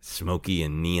it's smoky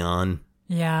and neon.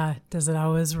 Yeah. Does it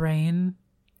always rain?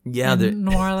 Yeah, in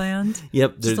Noirland.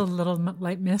 Yep, just a little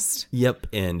light mist. Yep,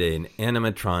 and an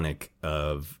animatronic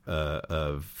of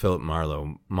Philip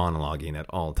Marlowe monologuing at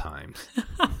all times.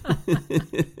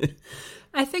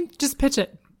 I think just pitch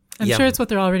it. I'm sure it's what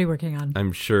they're already working on.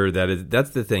 I'm sure that's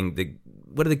the thing.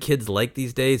 What do the kids like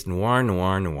these days? Noir,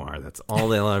 noir, noir. That's all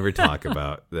they'll ever talk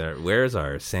about. Where's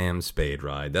our Sam Spade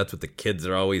ride? That's what the kids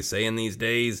are always saying these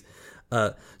days.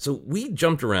 So we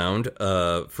jumped around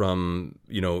from,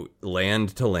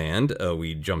 land to land.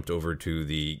 We jumped over to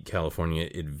the California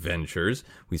Adventures.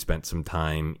 We spent some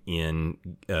time in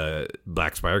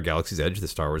Blackspire, Galaxy's Edge, the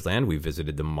Star Wars land. We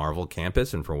visited the Marvel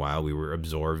campus, and for a while we were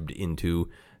absorbed into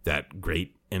that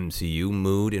great MCU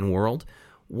mood and world.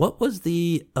 What was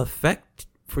the effect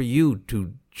for you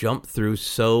to jump through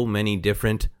so many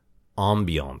different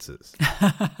ambiances?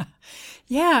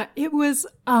 Yeah, it was...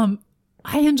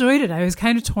 I enjoyed it. I was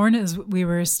kind of torn as we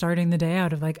were starting the day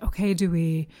out of like, okay,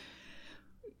 we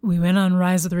went on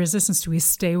Rise of the Resistance. Do we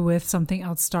stay with something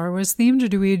else Star Wars themed, or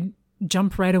do we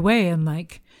jump right away and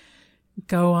like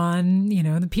go on,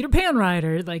 the Peter Pan ride,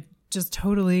 or like just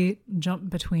totally jump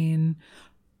between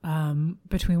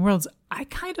worlds? I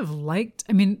kind of liked,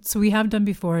 so we have done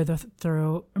before the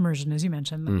thorough immersion, as you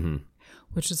mentioned,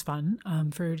 which was fun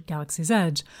for Galaxy's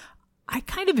Edge. I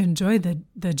kind of enjoyed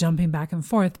the jumping back and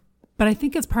forth. But I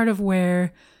think it's part of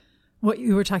where what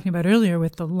you were talking about earlier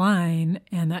with the line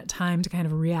and that time to kind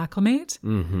of reacclimate.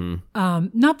 Mm-hmm.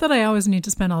 Not that I always need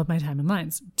to spend all of my time in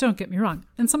lines. Don't get me wrong.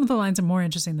 And some of the lines are more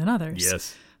interesting than others.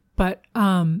 Yes. But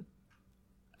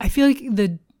I feel like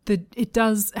it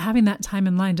does, having that time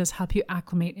in line does help you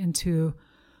acclimate into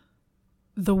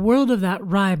the world of that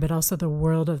ride, but also the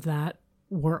world of that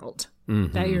world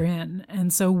that you're in.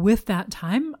 And so with that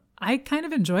time, I kind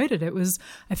of enjoyed it.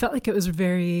 I felt like it was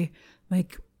very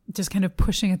like just kind of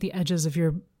pushing at the edges of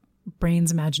your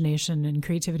brain's imagination and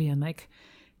creativity and like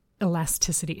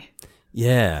elasticity.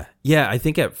 Yeah. Yeah. I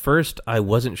think at first I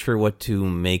wasn't sure what to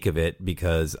make of it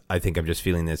because I think I'm just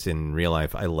feeling this in real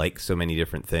life. I like so many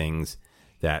different things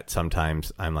that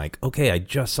sometimes I'm like, okay, I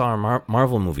just saw a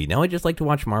Marvel movie. Now I just like to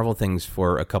watch Marvel things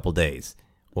for a couple days.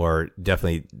 Or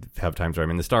definitely have times where I'm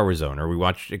in the Star Wars zone, or we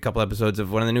watch a couple episodes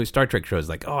of one of the new Star Trek shows.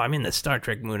 Like, oh, I'm in the Star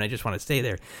Trek mood. I just want to stay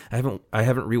there. I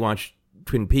haven't rewatched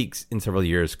Twin Peaks in several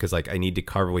years because like I need to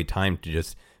carve away time to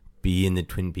just be in the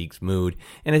Twin Peaks mood.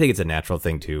 And I think it's a natural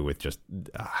thing too, with just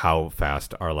how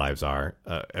fast our lives are,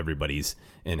 everybody's,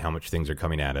 and how much things are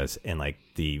coming at us, and like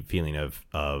the feeling of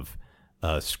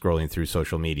scrolling through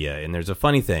social media, and there's a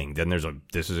funny thing, then there's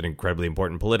this is an incredibly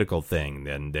important political thing,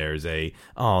 then there's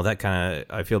that kind of,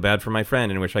 I feel bad for my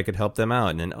friend and wish I could help them out,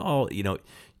 and then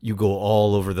you go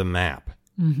all over the map,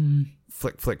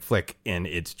 flick, and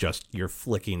it's just you're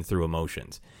flicking through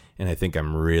emotions. And I think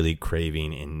I'm really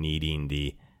craving and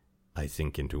needing I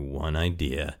sink into one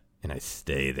idea and I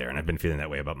stay there, and I've been feeling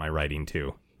that way about my writing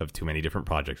too, of too many different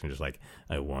projects, and just like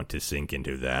I want to sink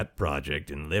into that project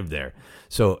and live there.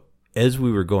 So as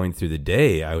we were going through the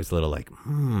day, I was a little like,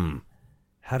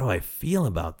 how do I feel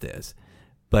about this?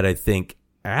 But I think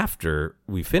after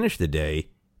we finished the day,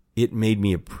 it made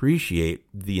me appreciate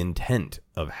the intent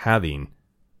of having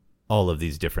all of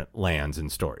these different lands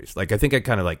and stories. Like, I think I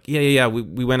kind of like,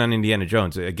 we went on Indiana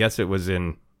Jones. I guess it was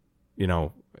in,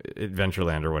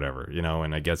 Adventureland or whatever,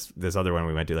 and I guess this other one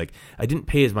we went to, like, I didn't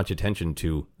pay as much attention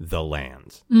to the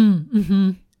lands.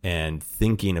 And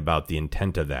thinking about the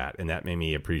intent of that. And that made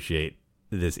me appreciate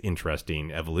this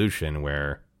interesting evolution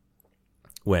where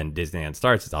when Disneyland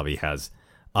starts, it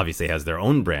obviously has their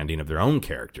own branding of their own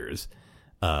characters,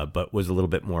 but was a little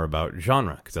bit more about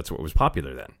genre because that's what was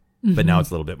popular then. But now it's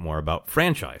a little bit more about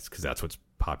franchise because that's what's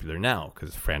popular now,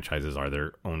 because franchises are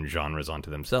their own genres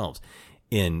onto themselves.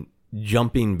 In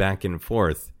jumping back and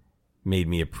forth made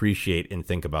me appreciate and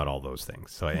think about all those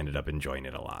things. So I ended up enjoying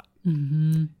it a lot.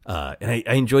 And I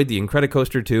enjoyed the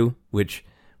Incredicoaster too, which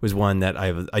was one that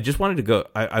I just wanted to go.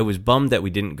 I was bummed that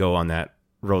we didn't go on that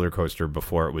roller coaster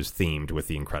before it was themed with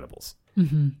the Incredibles.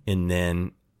 And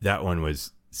then that one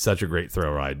was such a great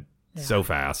thrill ride, so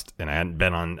fast. And I hadn't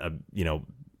been on a,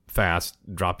 fast,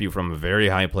 drop you from a very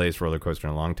high place roller coaster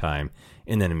in a long time.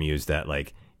 And then amused that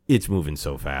like it's moving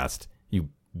so fast, you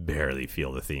barely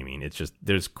feel the theming. It's just,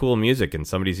 there's cool music and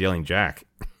somebody's yelling Jack.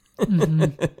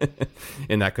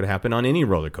 And that could happen on any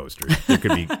roller coaster. There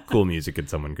could be cool music and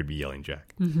someone could be yelling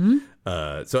Jack.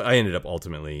 So I ended up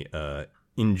ultimately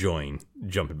enjoying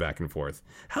jumping back and forth.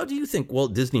 How do you think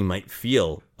Walt Disney might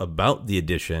feel about the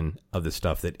addition of the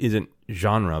stuff that isn't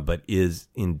genre but is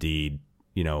indeed,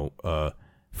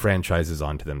 franchises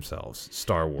onto themselves?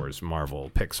 Star Wars,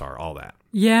 Marvel, Pixar, all that.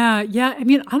 Yeah. I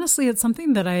mean, honestly, it's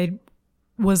something that I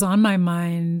was on my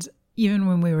mind even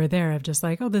when we were there, of just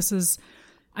like,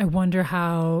 I wonder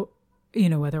how,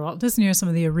 whether Walt Disney or some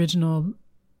of the original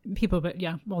people, but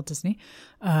yeah, Walt Disney,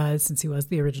 since he was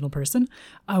the original person,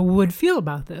 would feel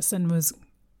about this. And was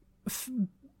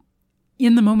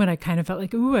in the moment, I kind of felt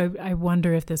like, I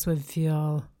wonder if this would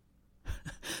feel,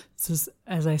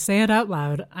 as I say it out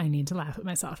loud, I need to laugh at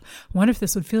myself. I wonder if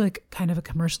this would feel like kind of a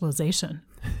commercialization,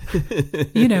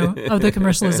 of the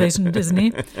commercialization of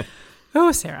Disney.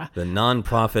 Oh, Sarah. The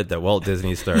nonprofit that Walt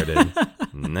Disney started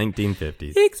in the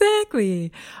 1950s.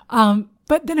 Exactly.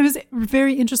 But then it was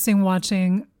very interesting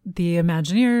watching the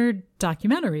Imagineer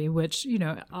documentary, which,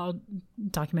 all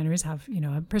documentaries have,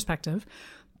 a perspective.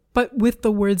 But with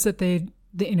the words that the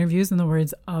interviews and the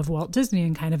words of Walt Disney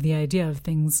and kind of the idea of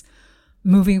things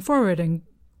moving forward and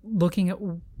looking at,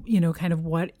 kind of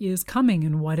what is coming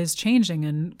and what is changing,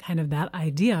 and kind of that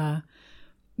idea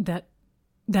that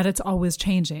it's always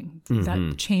changing,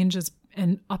 that change is,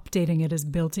 and updating it is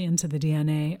built into the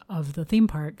DNA of the theme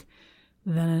park.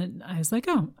 Then I was like,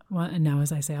 and now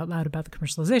as I say out loud about the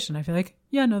commercialization, I feel like,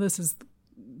 this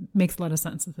makes a lot of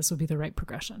sense that this would be the right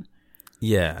progression.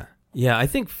 Yeah. Yeah, I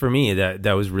think for me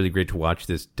that was really great to watch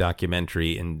this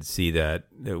documentary and see that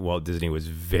Walt Disney was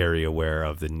very aware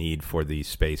of the need for the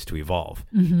space to evolve.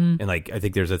 And like, I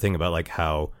think there's a thing about like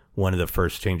how one of the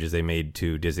first changes they made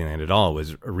to Disneyland at all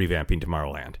was revamping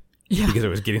Tomorrowland. Yeah. Because it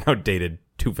was getting outdated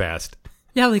too fast.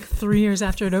 Yeah, like 3 years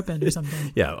after it opened or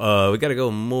something. We got to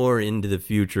go more into the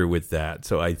future with that.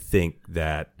 So I think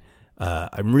that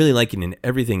I'm really liking in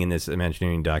everything in this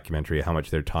Imagineering documentary how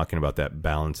much they're talking about that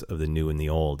balance of the new and the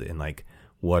old, and like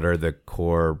what are the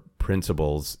core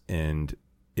principles and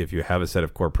if you have a set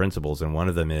of core principles, and one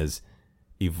of them is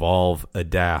evolve,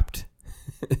 adapt,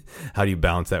 how do you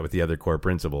balance that with the other core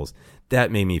principles?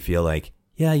 That made me feel like,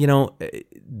 yeah,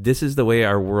 this is the way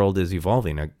our world is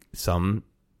evolving.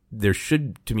 There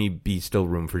should, to me, be still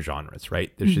room for genres,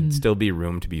 right? There should still be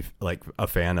room to be like a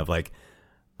fan of, like,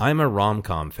 I'm a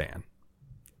rom-com fan.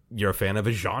 You're a fan of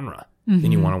a genre.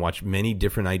 And you want to watch many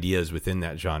different ideas within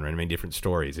that genre and many different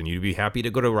stories. And you'd be happy to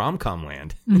go to rom-com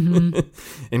land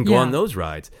and go on those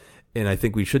rides. And I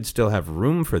think we should still have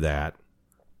room for that.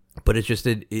 But it's just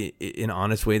an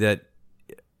honest way that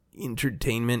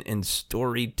entertainment and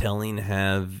storytelling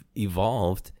have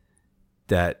evolved,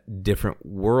 that different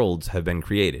worlds have been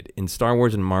created. In Star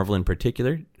Wars and Marvel in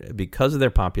particular, because of their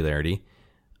popularity,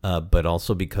 but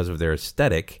also because of their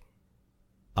aesthetic,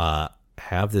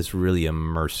 have this really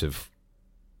immersive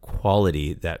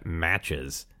quality that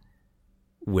matches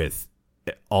with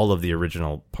all of the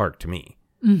original park to me.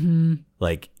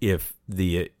 Like if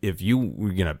you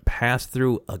were gonna pass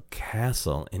through a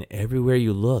castle and everywhere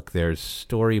you look there's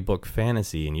storybook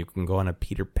fantasy, and you can go on a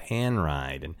Peter Pan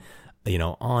ride and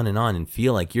on and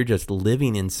feel like you're just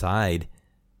living inside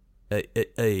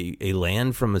a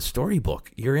land from a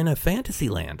storybook. You're in a fantasy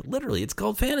land. Literally, it's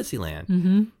called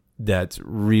Fantasyland. That's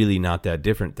really not that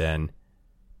different than,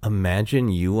 imagine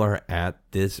you are at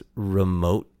this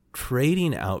remote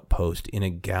trading outpost in a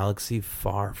galaxy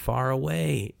far, far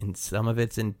away, and some of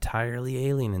it's entirely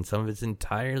alien and some of it's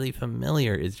entirely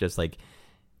familiar. It's just like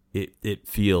it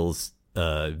feels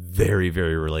very,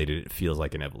 very related. It feels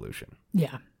like an evolution.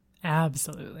 Yeah,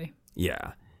 absolutely.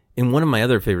 Yeah. And one of my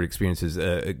other favorite experiences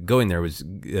going there was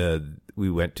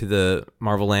we went to the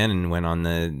Marvel Land and went on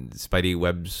the Spidey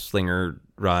Web Slinger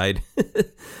ride.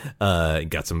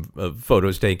 Got some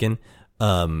photos taken.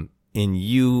 And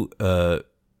you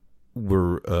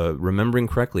were remembering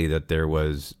correctly that there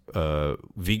was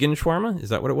vegan shawarma. Is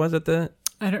that what it was at the...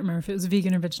 I don't remember if it was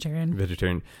vegan or vegetarian.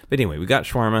 Vegetarian. But anyway, we got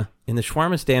shawarma, and the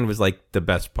shawarma stand was like the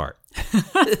best part.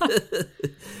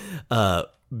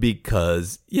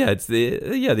 Because it's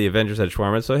the Avengers had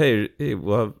shawarma, so hey,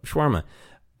 we'll have shawarma.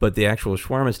 But the actual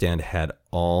shawarma stand had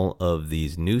all of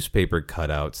these newspaper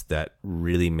cutouts that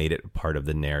really made it part of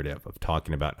the narrative of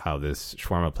talking about how this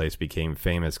shawarma place became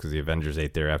famous because the Avengers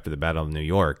ate there after the Battle of New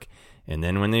York. And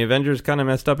then when the Avengers kind of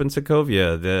messed up in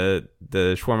Sokovia, the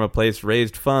shawarma place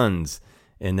raised funds.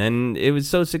 And then it was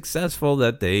so successful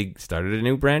that they started a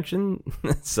new branch in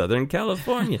Southern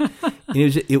California.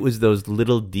 It was those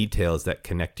little details that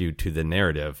connect you to the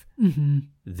narrative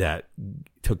that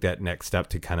took that next step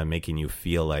to kind of making you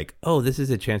feel like, oh, this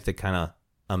is a chance to kind of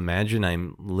imagine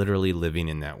I'm literally living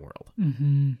in that world.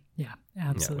 Yeah,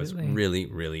 absolutely. Yeah, it was really,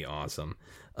 really awesome.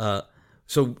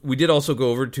 So we did also go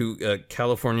over to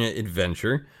California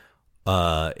Adventure.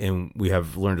 And we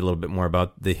have learned a little bit more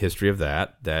about the history of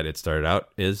that it started out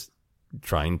is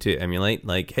trying to emulate,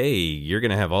 like, hey, you're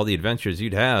going to have all the adventures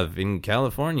you'd have in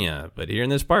California, but here in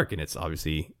this park. And it's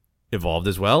obviously evolved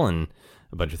as well. And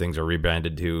a bunch of things are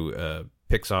rebranded to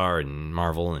Pixar and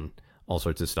Marvel and all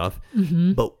sorts of stuff.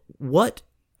 But what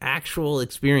actual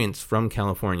experience from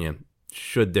California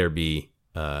should there be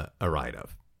a ride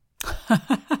of?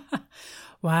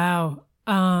 Wow.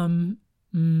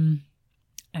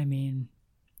 I mean,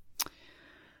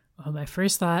 well, my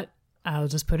first thought, I'll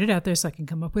just put it out there so I can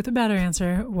come up with a better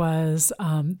answer, was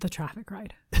the traffic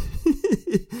ride.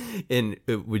 And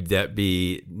would that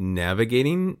be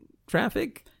navigating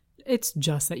traffic? It's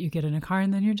just that you get in a car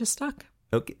and then you're just stuck.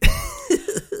 Okay.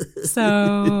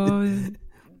 So,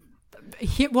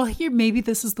 here, maybe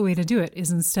this is the way to do it, is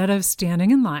instead of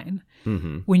standing in line,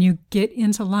 when you get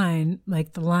into line,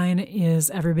 like the line is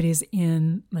everybody's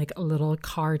in like a little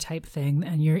car type thing,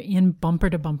 and you're in bumper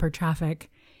to bumper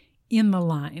traffic in the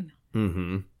line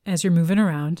as you're moving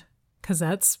around, because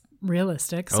that's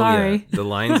realistic. Sorry. Yeah. The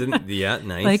lines,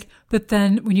 nice. Like, but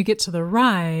then when you get to the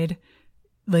ride,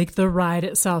 like the ride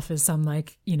itself is some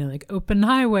like open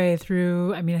highway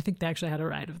through, I mean, I think they actually had a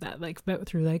ride of that, like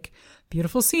through like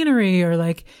beautiful scenery, or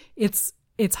like it's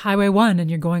Highway 1 and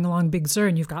you're going along Big Sur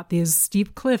and you've got these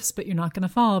steep cliffs, but you're not going to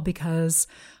fall because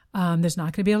there's not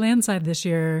going to be a landslide this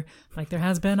year, like there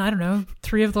has been, I don't know,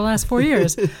 3 of the last 4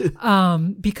 years,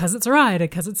 because it's a ride,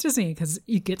 because it's Disney, because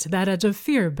you get to that edge of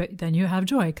fear, but then you have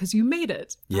joy because you made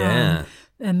it. Yeah.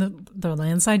 And the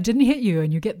landslide didn't hit you,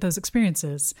 and you get those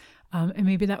experiences. And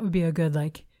maybe that would be a good,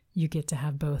 like, you get to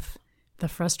have both the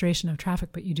frustration of traffic,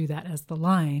 but you do that as the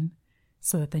line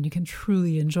so that then you can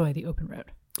truly enjoy the open road.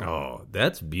 Oh,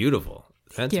 that's beautiful.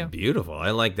 That's beautiful.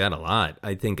 I like that a lot.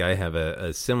 I think I have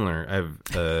a similar,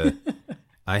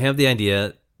 I have the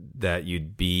idea that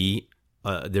there'd be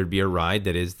a ride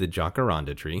that is the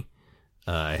Jacaranda tree.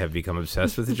 I have become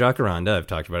obsessed with the jacaranda. I've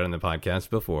talked about it on the podcast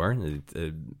before.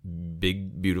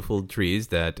 Big, beautiful trees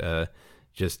that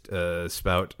just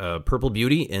spout purple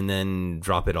beauty and then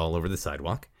drop it all over the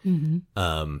sidewalk.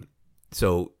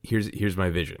 So here's my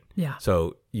vision. Yeah.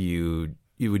 So you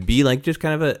would be like just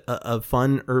kind of a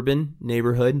fun urban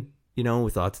neighborhood,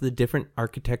 with lots of the different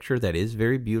architecture that is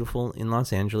very beautiful in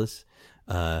Los Angeles.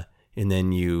 And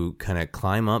then you kind of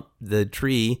climb up the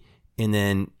tree, and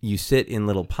then you sit in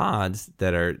little pods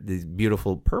that are these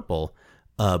beautiful purple.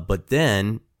 But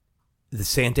then the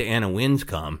Santa Ana winds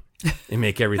come and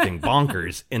make everything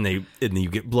bonkers, and you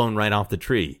get blown right off the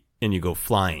tree, and you go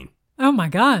flying. Oh my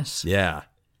gosh. Yeah.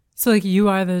 So like you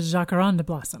are the jacaranda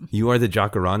blossom. You are the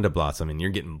jacaranda blossom, and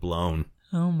you're getting blown.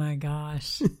 Oh my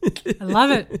gosh. I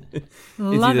love it. It's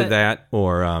either that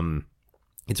or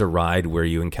it's a ride where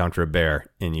you encounter a bear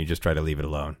and you just try to leave it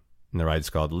alone. And the ride's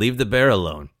called Leave the Bear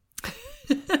Alone.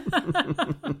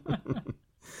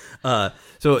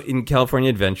 So in California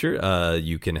Adventure,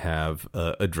 you can have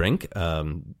a drink.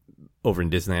 Over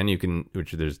in Disneyland,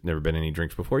 which there's never been any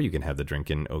drinks before, you can have the drink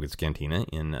in Oga's Cantina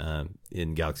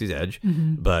in Galaxy's Edge.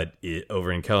 But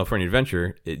over in California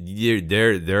Adventure,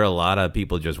 there are a lot of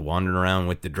people just wandering around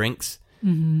with the drinks.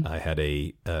 I had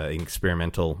an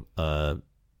experimental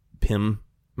Pym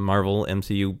Marvel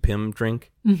MCU Pym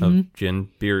drink of gin,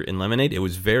 beer, and lemonade. It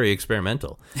was very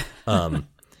experimental.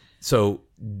 So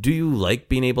do you like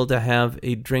being able to have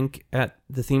a drink at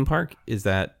the theme park? Is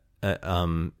that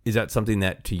something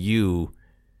that to you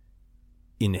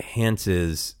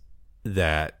enhances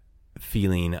that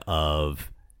feeling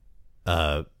of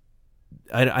I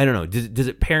don't know, does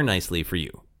it pair nicely for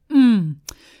you?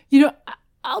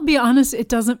 I'll be honest, it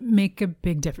doesn't make a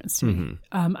big difference to me.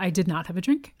 I did not have a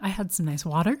drink. I had some nice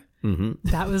water.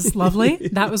 That was lovely.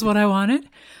 That was what I wanted.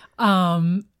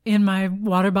 In my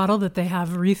water bottle that they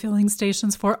have refilling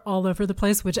stations for all over the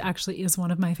place, which actually is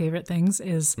one of my favorite things,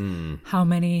 is how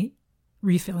many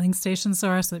refilling stations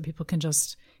there are so that people can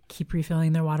just keep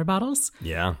refilling their water bottles.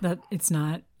 Yeah. That it's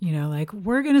not, like,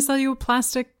 we're going to sell you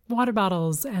plastic water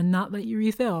bottles and not let you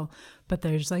refill. But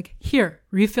they're just like, here,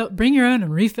 refill, bring your own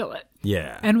and refill it.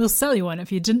 Yeah. And we'll sell you one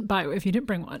if you didn't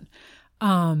bring one.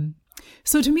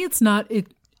 So to me, it's not,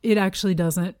 it actually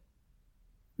doesn't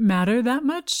matter that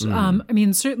much. I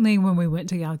mean, certainly when we went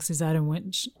to Galaxy's Edge and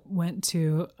went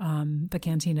to the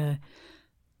cantina,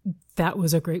 that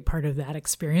was a great part of that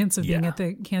experience of being at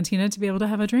the cantina to be able to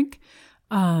have a drink.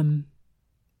 And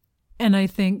I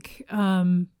think, it's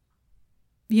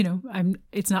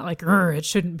not like, it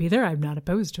shouldn't be there. I'm not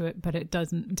opposed to it, but it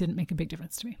didn't make a big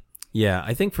difference to me. Yeah.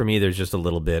 I think for me, there's just a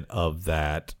little bit of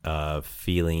that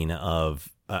feeling of,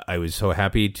 I was so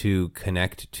happy to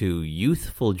connect to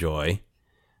youthful joy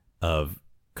of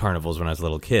carnivals when I was a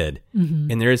little kid.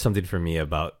 And there is something for me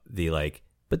about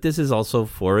but this is also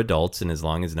for adults, and as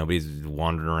long as nobody's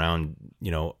wandering around,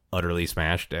 utterly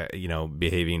smashed,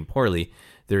 behaving poorly,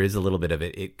 there is a little bit of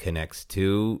it. It connects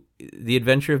to the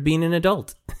adventure of being an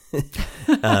adult.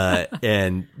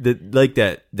 And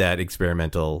that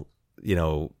experimental,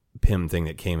 Pym thing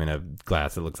that came in a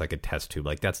glass that looks like a test tube,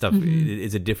 like that stuff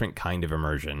is a different kind of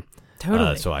immersion.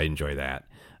 Totally. So I enjoy that.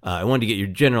 I wanted to get your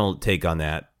general take on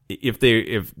that. If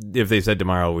they said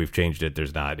tomorrow we've changed it,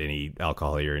 there's not any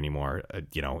alcohol here anymore,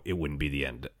 it wouldn't be the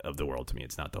end of the world to me.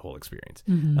 It's not the whole experience,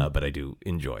 but I do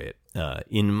enjoy it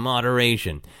in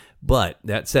moderation. But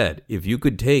that said, if you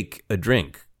could take a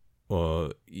drink,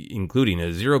 including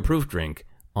a zero proof drink,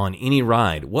 on any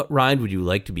ride, what ride would you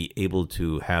like to be able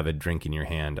to have a drink in your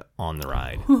hand on the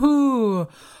ride? Ooh,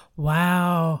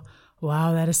 wow.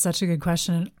 Wow, that is such a good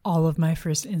question. All of my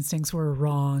first instincts were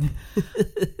wrong.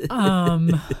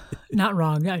 Not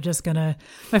wrong. My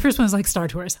first one was like Star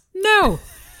Tours. No.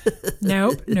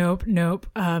 Nope.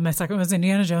 My second was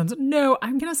Indiana Jones. No,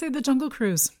 I'm going to say the Jungle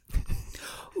Cruise.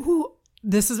 Ooh,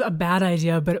 this is a bad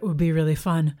idea, but it would be really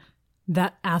fun.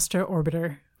 That Astra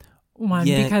Orbiter one,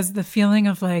 because the feeling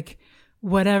of like,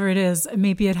 whatever it is,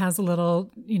 maybe it has a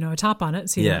little, a top on it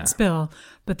so you don't spill,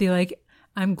 but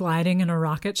I'm gliding in a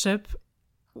rocket ship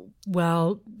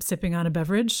while sipping on a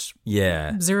beverage.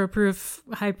 Yeah. Zero proof,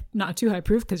 not too high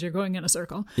proof because you're going in a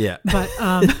circle. Yeah. But,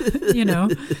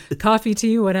 coffee,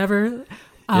 tea, whatever.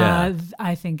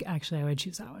 I think actually I would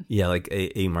choose that one. Yeah, like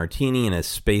a martini in a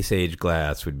space age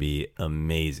glass would be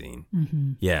amazing.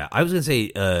 Yeah. I was going to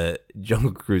say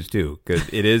Jungle Cruise too, because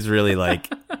it is really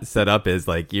set up as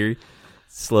you're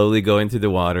slowly going through the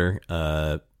water.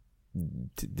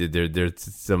 There's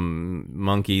some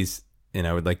monkeys, and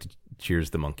I would like to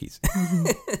cheers the monkeys.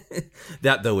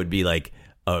 That though would be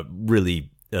a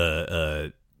really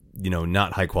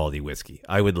not high quality whiskey.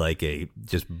 I would like a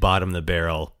just bottom the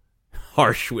barrel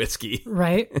harsh whiskey.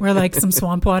 Right? Where like some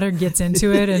swamp water gets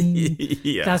into it and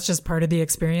Yeah. that's just part of the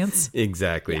experience.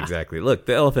 Exactly. Look,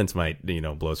 the elephants might,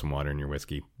 blow some water in your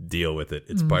whiskey. Deal with it.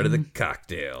 It's part of the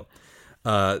cocktail.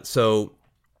 So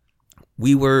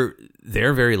we were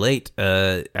there very late.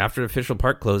 After official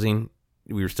park closing,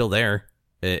 we were still there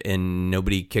and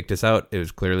nobody kicked us out. It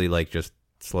was clearly like just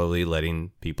slowly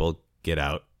letting people get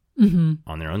out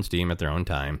on their own steam at their own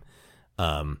time.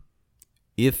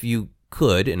 If you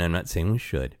could, and I'm not saying we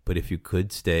should, but if you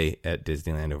could stay at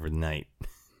Disneyland overnight,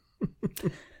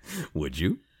 would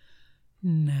you?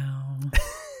 No.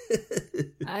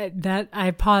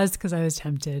 I paused because I was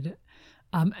tempted.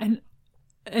 And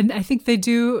I think they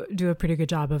do a pretty good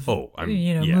job of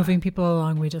moving people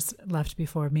along. We just left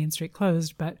before Main Street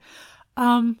closed, but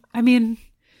I mean,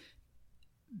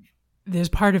 there's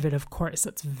part of it, of course,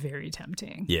 that's very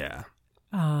tempting. Yeah.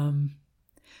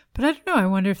 But I don't know. I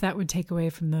wonder if that would take away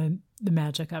from the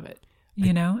magic of it,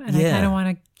 And I kind of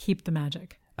want to keep the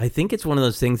magic. I think it's one of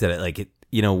those things that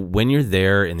when you're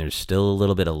there and there's still a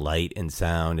little bit of light and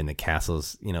sound and the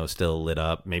castle's, still lit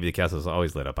up. Maybe the castle's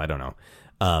always lit up. I don't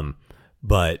know.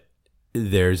 But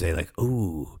there's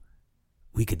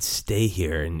we could stay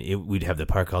here and we'd have the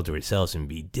park all to ourselves and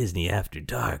be Disney after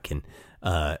dark. And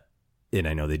I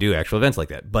know they do actual events like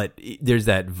that, but there's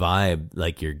that vibe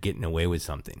like you're getting away with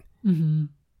something. Mm-hmm.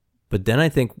 But then I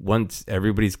think once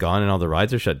everybody's gone and all the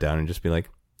rides are shut down and just be like,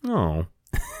 oh,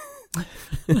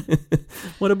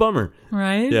 what a bummer.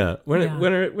 Right? Yeah.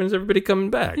 When's everybody coming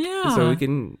back? Yeah. So we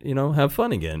can, have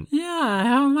fun again. Yeah.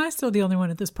 How am I still the only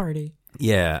one at this party?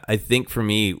 Yeah. I think for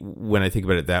me, when I think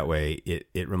about it that way,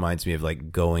 it reminds me of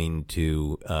like going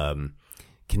to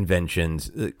conventions,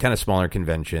 kind of smaller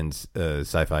conventions,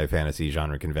 sci-fi fantasy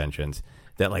genre conventions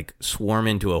that like swarm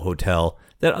into a hotel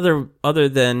that other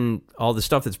than all the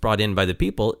stuff that's brought in by the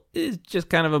people is just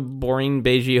kind of a boring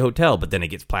beigey hotel, but then it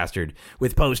gets plastered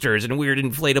with posters and weird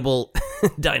inflatable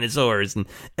dinosaurs and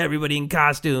everybody in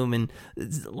costume and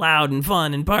it's loud and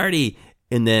fun and party.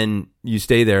 And then you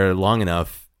stay there long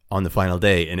enough on the final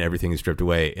day and everything is stripped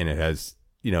away and it has,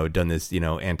 done this,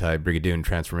 anti-Brigadoon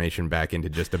transformation back into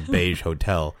just a beige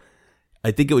hotel.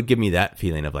 I think it would give me that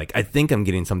feeling of like, I think I'm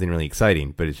getting something really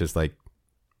exciting, but it's just like,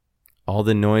 all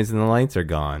the noise and the lights are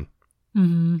gone.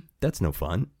 Mm-hmm. That's no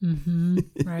fun. Mm-hmm.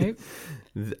 Right.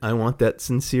 I want that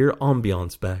sincere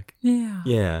ambiance back. Yeah.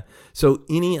 Yeah. So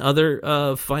any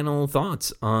other final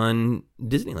thoughts on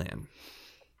Disneyland?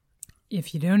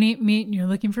 If you don't eat meat and you're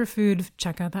looking for food,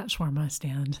 check out that shawarma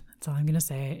stand. That's all I'm going to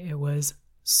say. It was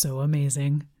so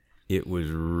amazing. It was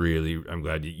really, I'm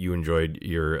glad you enjoyed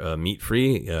your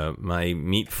meat-free. My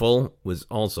meatful was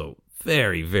also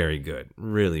very, very good.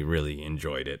 Really, really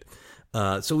enjoyed it.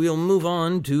 So we'll move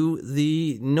on to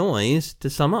the noise to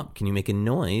sum up. Can you make a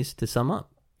noise to sum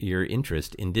up your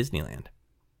interest in Disneyland?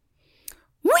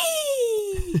 Whee!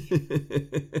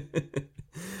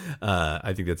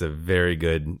 I think that's a very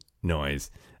good noise.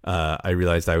 I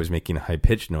realized I was making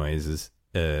high-pitched noises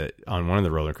on one of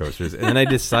the roller coasters, and then I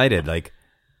decided, like,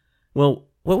 well,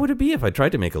 what would it be if I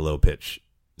tried to make a low-pitch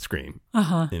scream?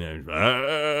 Uh-huh. And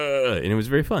it was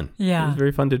very fun. Yeah. It was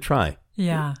very fun to try.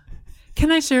 Yeah. Can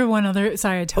I share one other?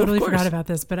 Sorry, I totally forgot about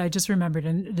this, but I just remembered,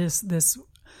 and this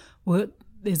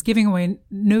is giving away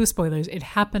no spoilers. It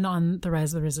happened on the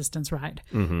Rise of the Resistance ride,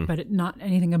 but not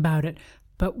anything about it.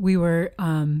 But we were,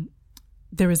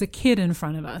 there was a kid in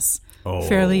front of us,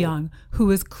 fairly young, who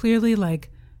was clearly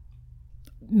like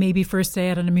maybe first day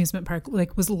at an amusement park,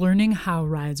 like was learning how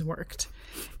rides worked.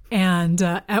 And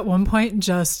at one point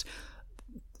just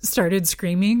started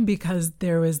screaming because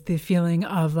there was the feeling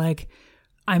of like,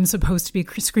 I'm supposed to be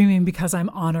screaming because I'm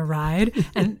on a ride,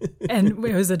 and it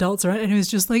was adults around, and it was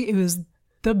just like, it was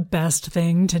the best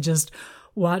thing to just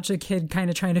watch a kid kind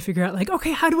of trying to figure out like,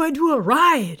 okay, how do I do a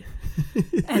ride?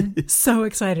 And so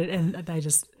excited. And I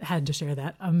just had to share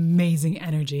that amazing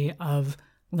energy of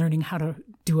learning how to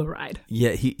do a ride.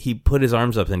 Yeah. He put his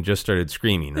arms up and just started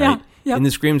screaming, right? Yeah. Yep. And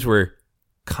the screams were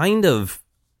kind of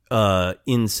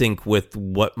in sync with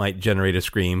what might generate a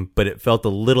scream, but it felt a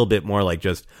little bit more like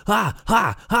just, ha,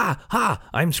 ha, ha, ha,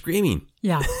 I'm screaming.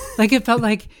 Yeah. Like it felt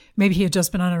like maybe he had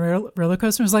just been on a roller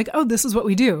coaster and was like, oh, this is what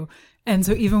we do. And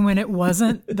so even when it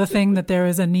wasn't the thing that there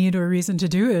was a need or reason to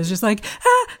do, it was just like,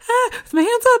 with my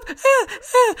hands up.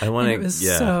 It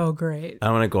was so great.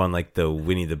 I want to go on like the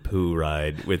Winnie the Pooh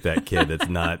ride with that kid. That's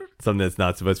not something that's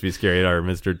not supposed to be scary, or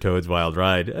Mr. Toad's Wild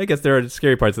Ride. I guess there are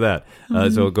scary parts of that.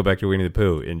 So we'll go back to Winnie the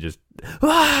Pooh and just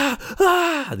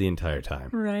the entire time.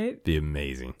 Right. Be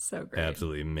amazing. So great.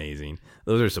 Absolutely amazing.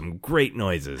 Those are some great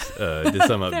noises to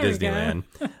sum up Disneyland.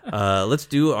 Let's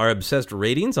do our obsessed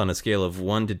ratings on a scale of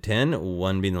 1 to 10,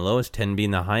 1 being the lowest, 10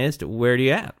 being the highest. Where do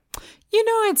you at?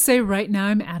 I'd say right now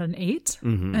I'm at an 8,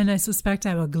 and I suspect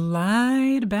I will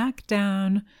glide back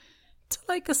down to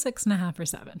like a 6.5 or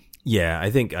 7. Yeah, I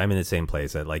think I'm in the same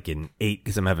place at like an 8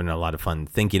 because I'm having a lot of fun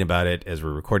thinking about it as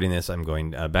we're recording this. I'm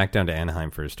going back down to Anaheim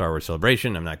for a Star Wars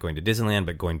celebration. I'm not going to Disneyland,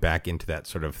 but going back into that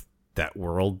sort of that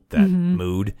world, that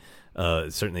mood.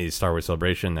 Certainly the Star Wars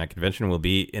celebration, that convention will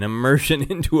be an immersion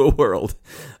into a world.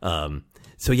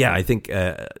 So yeah, I think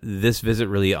this visit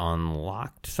really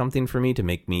unlocked something for me to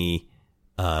make me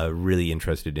really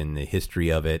interested in the history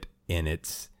of it. And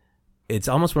it's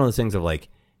almost one of those things of like,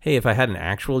 hey, if I had an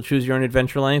actual choose your own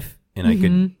adventure life and I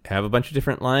could have a bunch of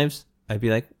different lives, I'd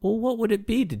be like, well, what would it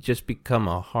be to just become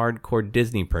a hardcore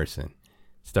Disney person?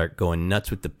 Start going nuts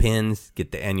with the pins,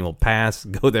 get the annual pass,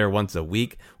 go there once a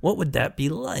week. What would that be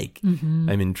like?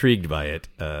 I'm intrigued by it,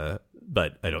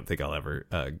 but I don't think I'll ever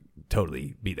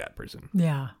totally be that person.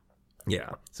 Yeah.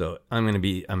 Yeah. So I'm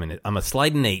a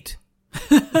sliding 8.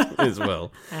 as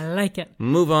well. I like it.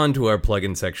 Move on to our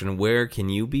plugin section. Where can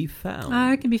you be found?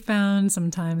 I can be found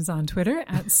sometimes on Twitter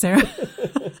at Sarah.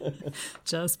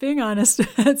 Just being honest,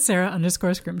 at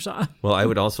Sarah_Scrimshaw. Well, I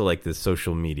would also like this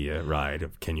social media ride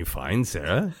of Can You Find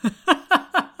Sarah?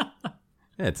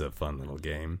 It's a fun little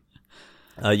game.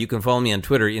 You can follow me on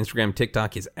Twitter, Instagram,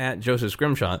 TikTok is at Joseph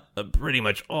Scrimshaw pretty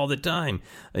much all the time.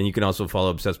 And you can also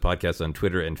follow Obsessed Podcast on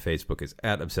Twitter, and Facebook is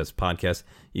at Obsessed Podcast.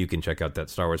 You can check out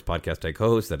that Star Wars podcast I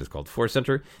co-host that is called Force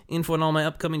Center. Info on all my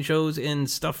upcoming shows and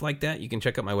stuff like that. You can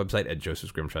check out my website at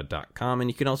josephscrimshaw.com. And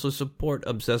you can also support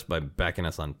Obsessed by backing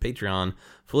us on Patreon.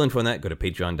 Full info on that, go to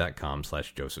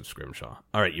patreon.com/Joseph Scrimshaw.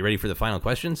 All right, you ready for the final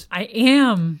questions? I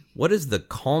am. What is the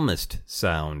calmest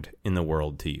sound in the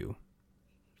world to you?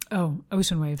 Oh,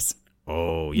 ocean waves.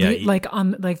 Oh, yeah. Like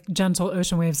gentle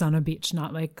ocean waves on a beach,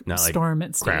 not like storm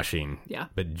at sea. Crashing. Yeah.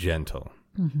 But gentle.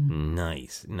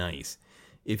 Nice.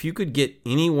 If you could get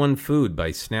any one food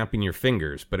by snapping your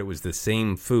fingers, but it was the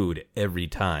same food every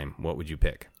time, what would you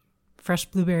pick? Fresh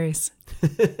blueberries.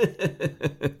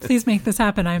 Please make this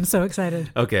happen. I am so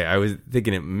excited. Okay, I was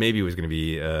thinking it maybe was going to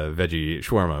be veggie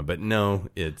shawarma, but no,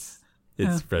 it's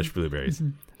fresh blueberries.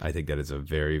 I think that is a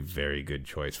very, very good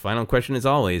choice. Final question, as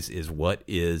always, is what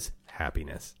is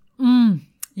happiness?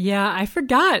 Yeah, I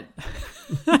forgot.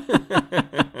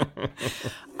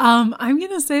 I'm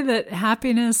going to say that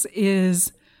happiness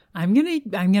is, I'm going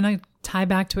to tie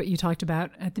back to what you talked about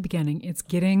at the beginning. It's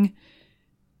getting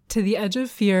to the edge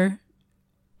of fear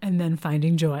and then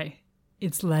finding joy.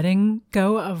 It's letting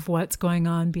go of what's going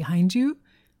on behind you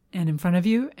and in front of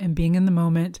you and being in the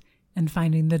moment and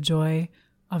finding the joy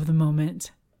of the moment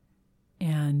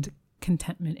and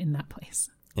contentment in that place.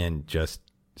 And just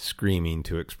screaming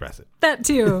to express it. That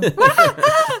too.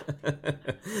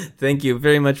 Thank you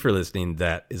very much for listening.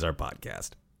 That is our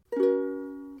podcast.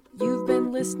 You've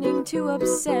been listening to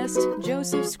Obsessed.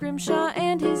 Joseph Scrimshaw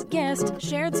and his guest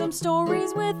shared some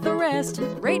stories with the rest.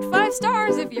 Rate 5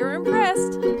 stars if you're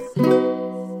impressed.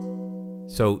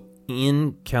 So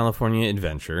in California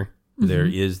Adventure, there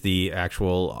is the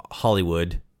actual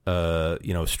Hollywood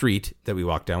street that we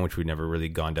walk down, which we've never really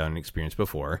gone down and experienced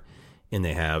before. And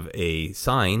they have a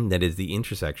sign that is the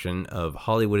intersection of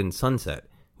Hollywood and Sunset,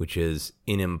 which is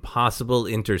an impossible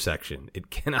intersection. It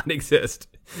cannot exist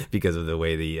because of the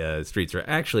way the streets are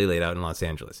actually laid out in Los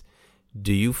Angeles.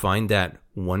 Do you find that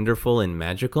wonderful and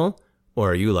magical?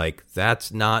 Or are you like,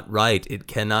 that's not right, it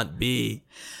cannot be?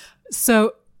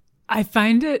 So I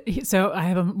find it, so I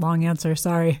have a long answer,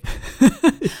 sorry.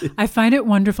 I find it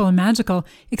wonderful and magical,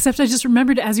 except I just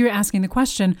remembered as you were asking the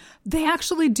question, they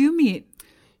actually do meet.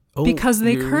 Because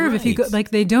they curve. Right. If you go,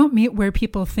 like, they don't meet where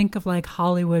people think of like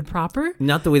Hollywood proper.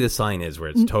 Not the way the sign is, where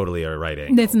it's totally a right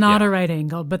angle. It's not a right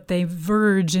angle, but they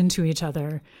verge into each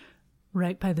other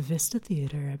right by the Vista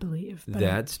Theater, I believe. But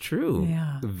that's true.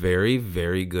 Yeah. Very,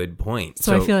 very good point.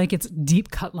 So I feel like it's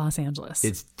deep cut Los Angeles.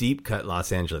 It's deep cut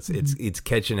Los Angeles. It's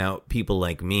catching out people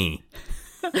like me.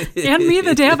 And me,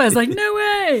 the Tampa, is like, no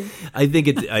way. I think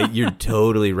it's you're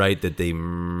totally right that they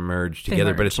merge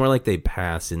together, but it's more like they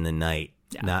pass in the night.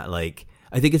 Yeah. Not like,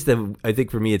 I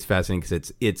think for me it's fascinating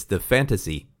because it's the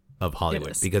fantasy of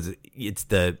Hollywood, because it's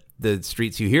the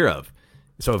streets you hear of.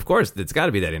 So of course it's got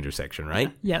to be that intersection,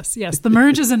 right? Yes. The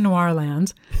merge is in Noir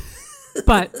land,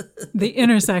 but the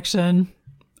intersection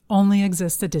only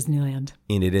exists at Disneyland.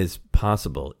 And it is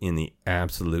possible in the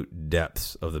absolute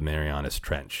depths of the Marianas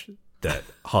Trench that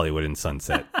Hollywood and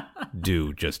Sunset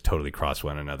do just totally cross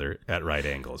one another at right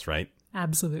angles, right?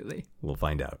 Absolutely. We'll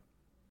find out.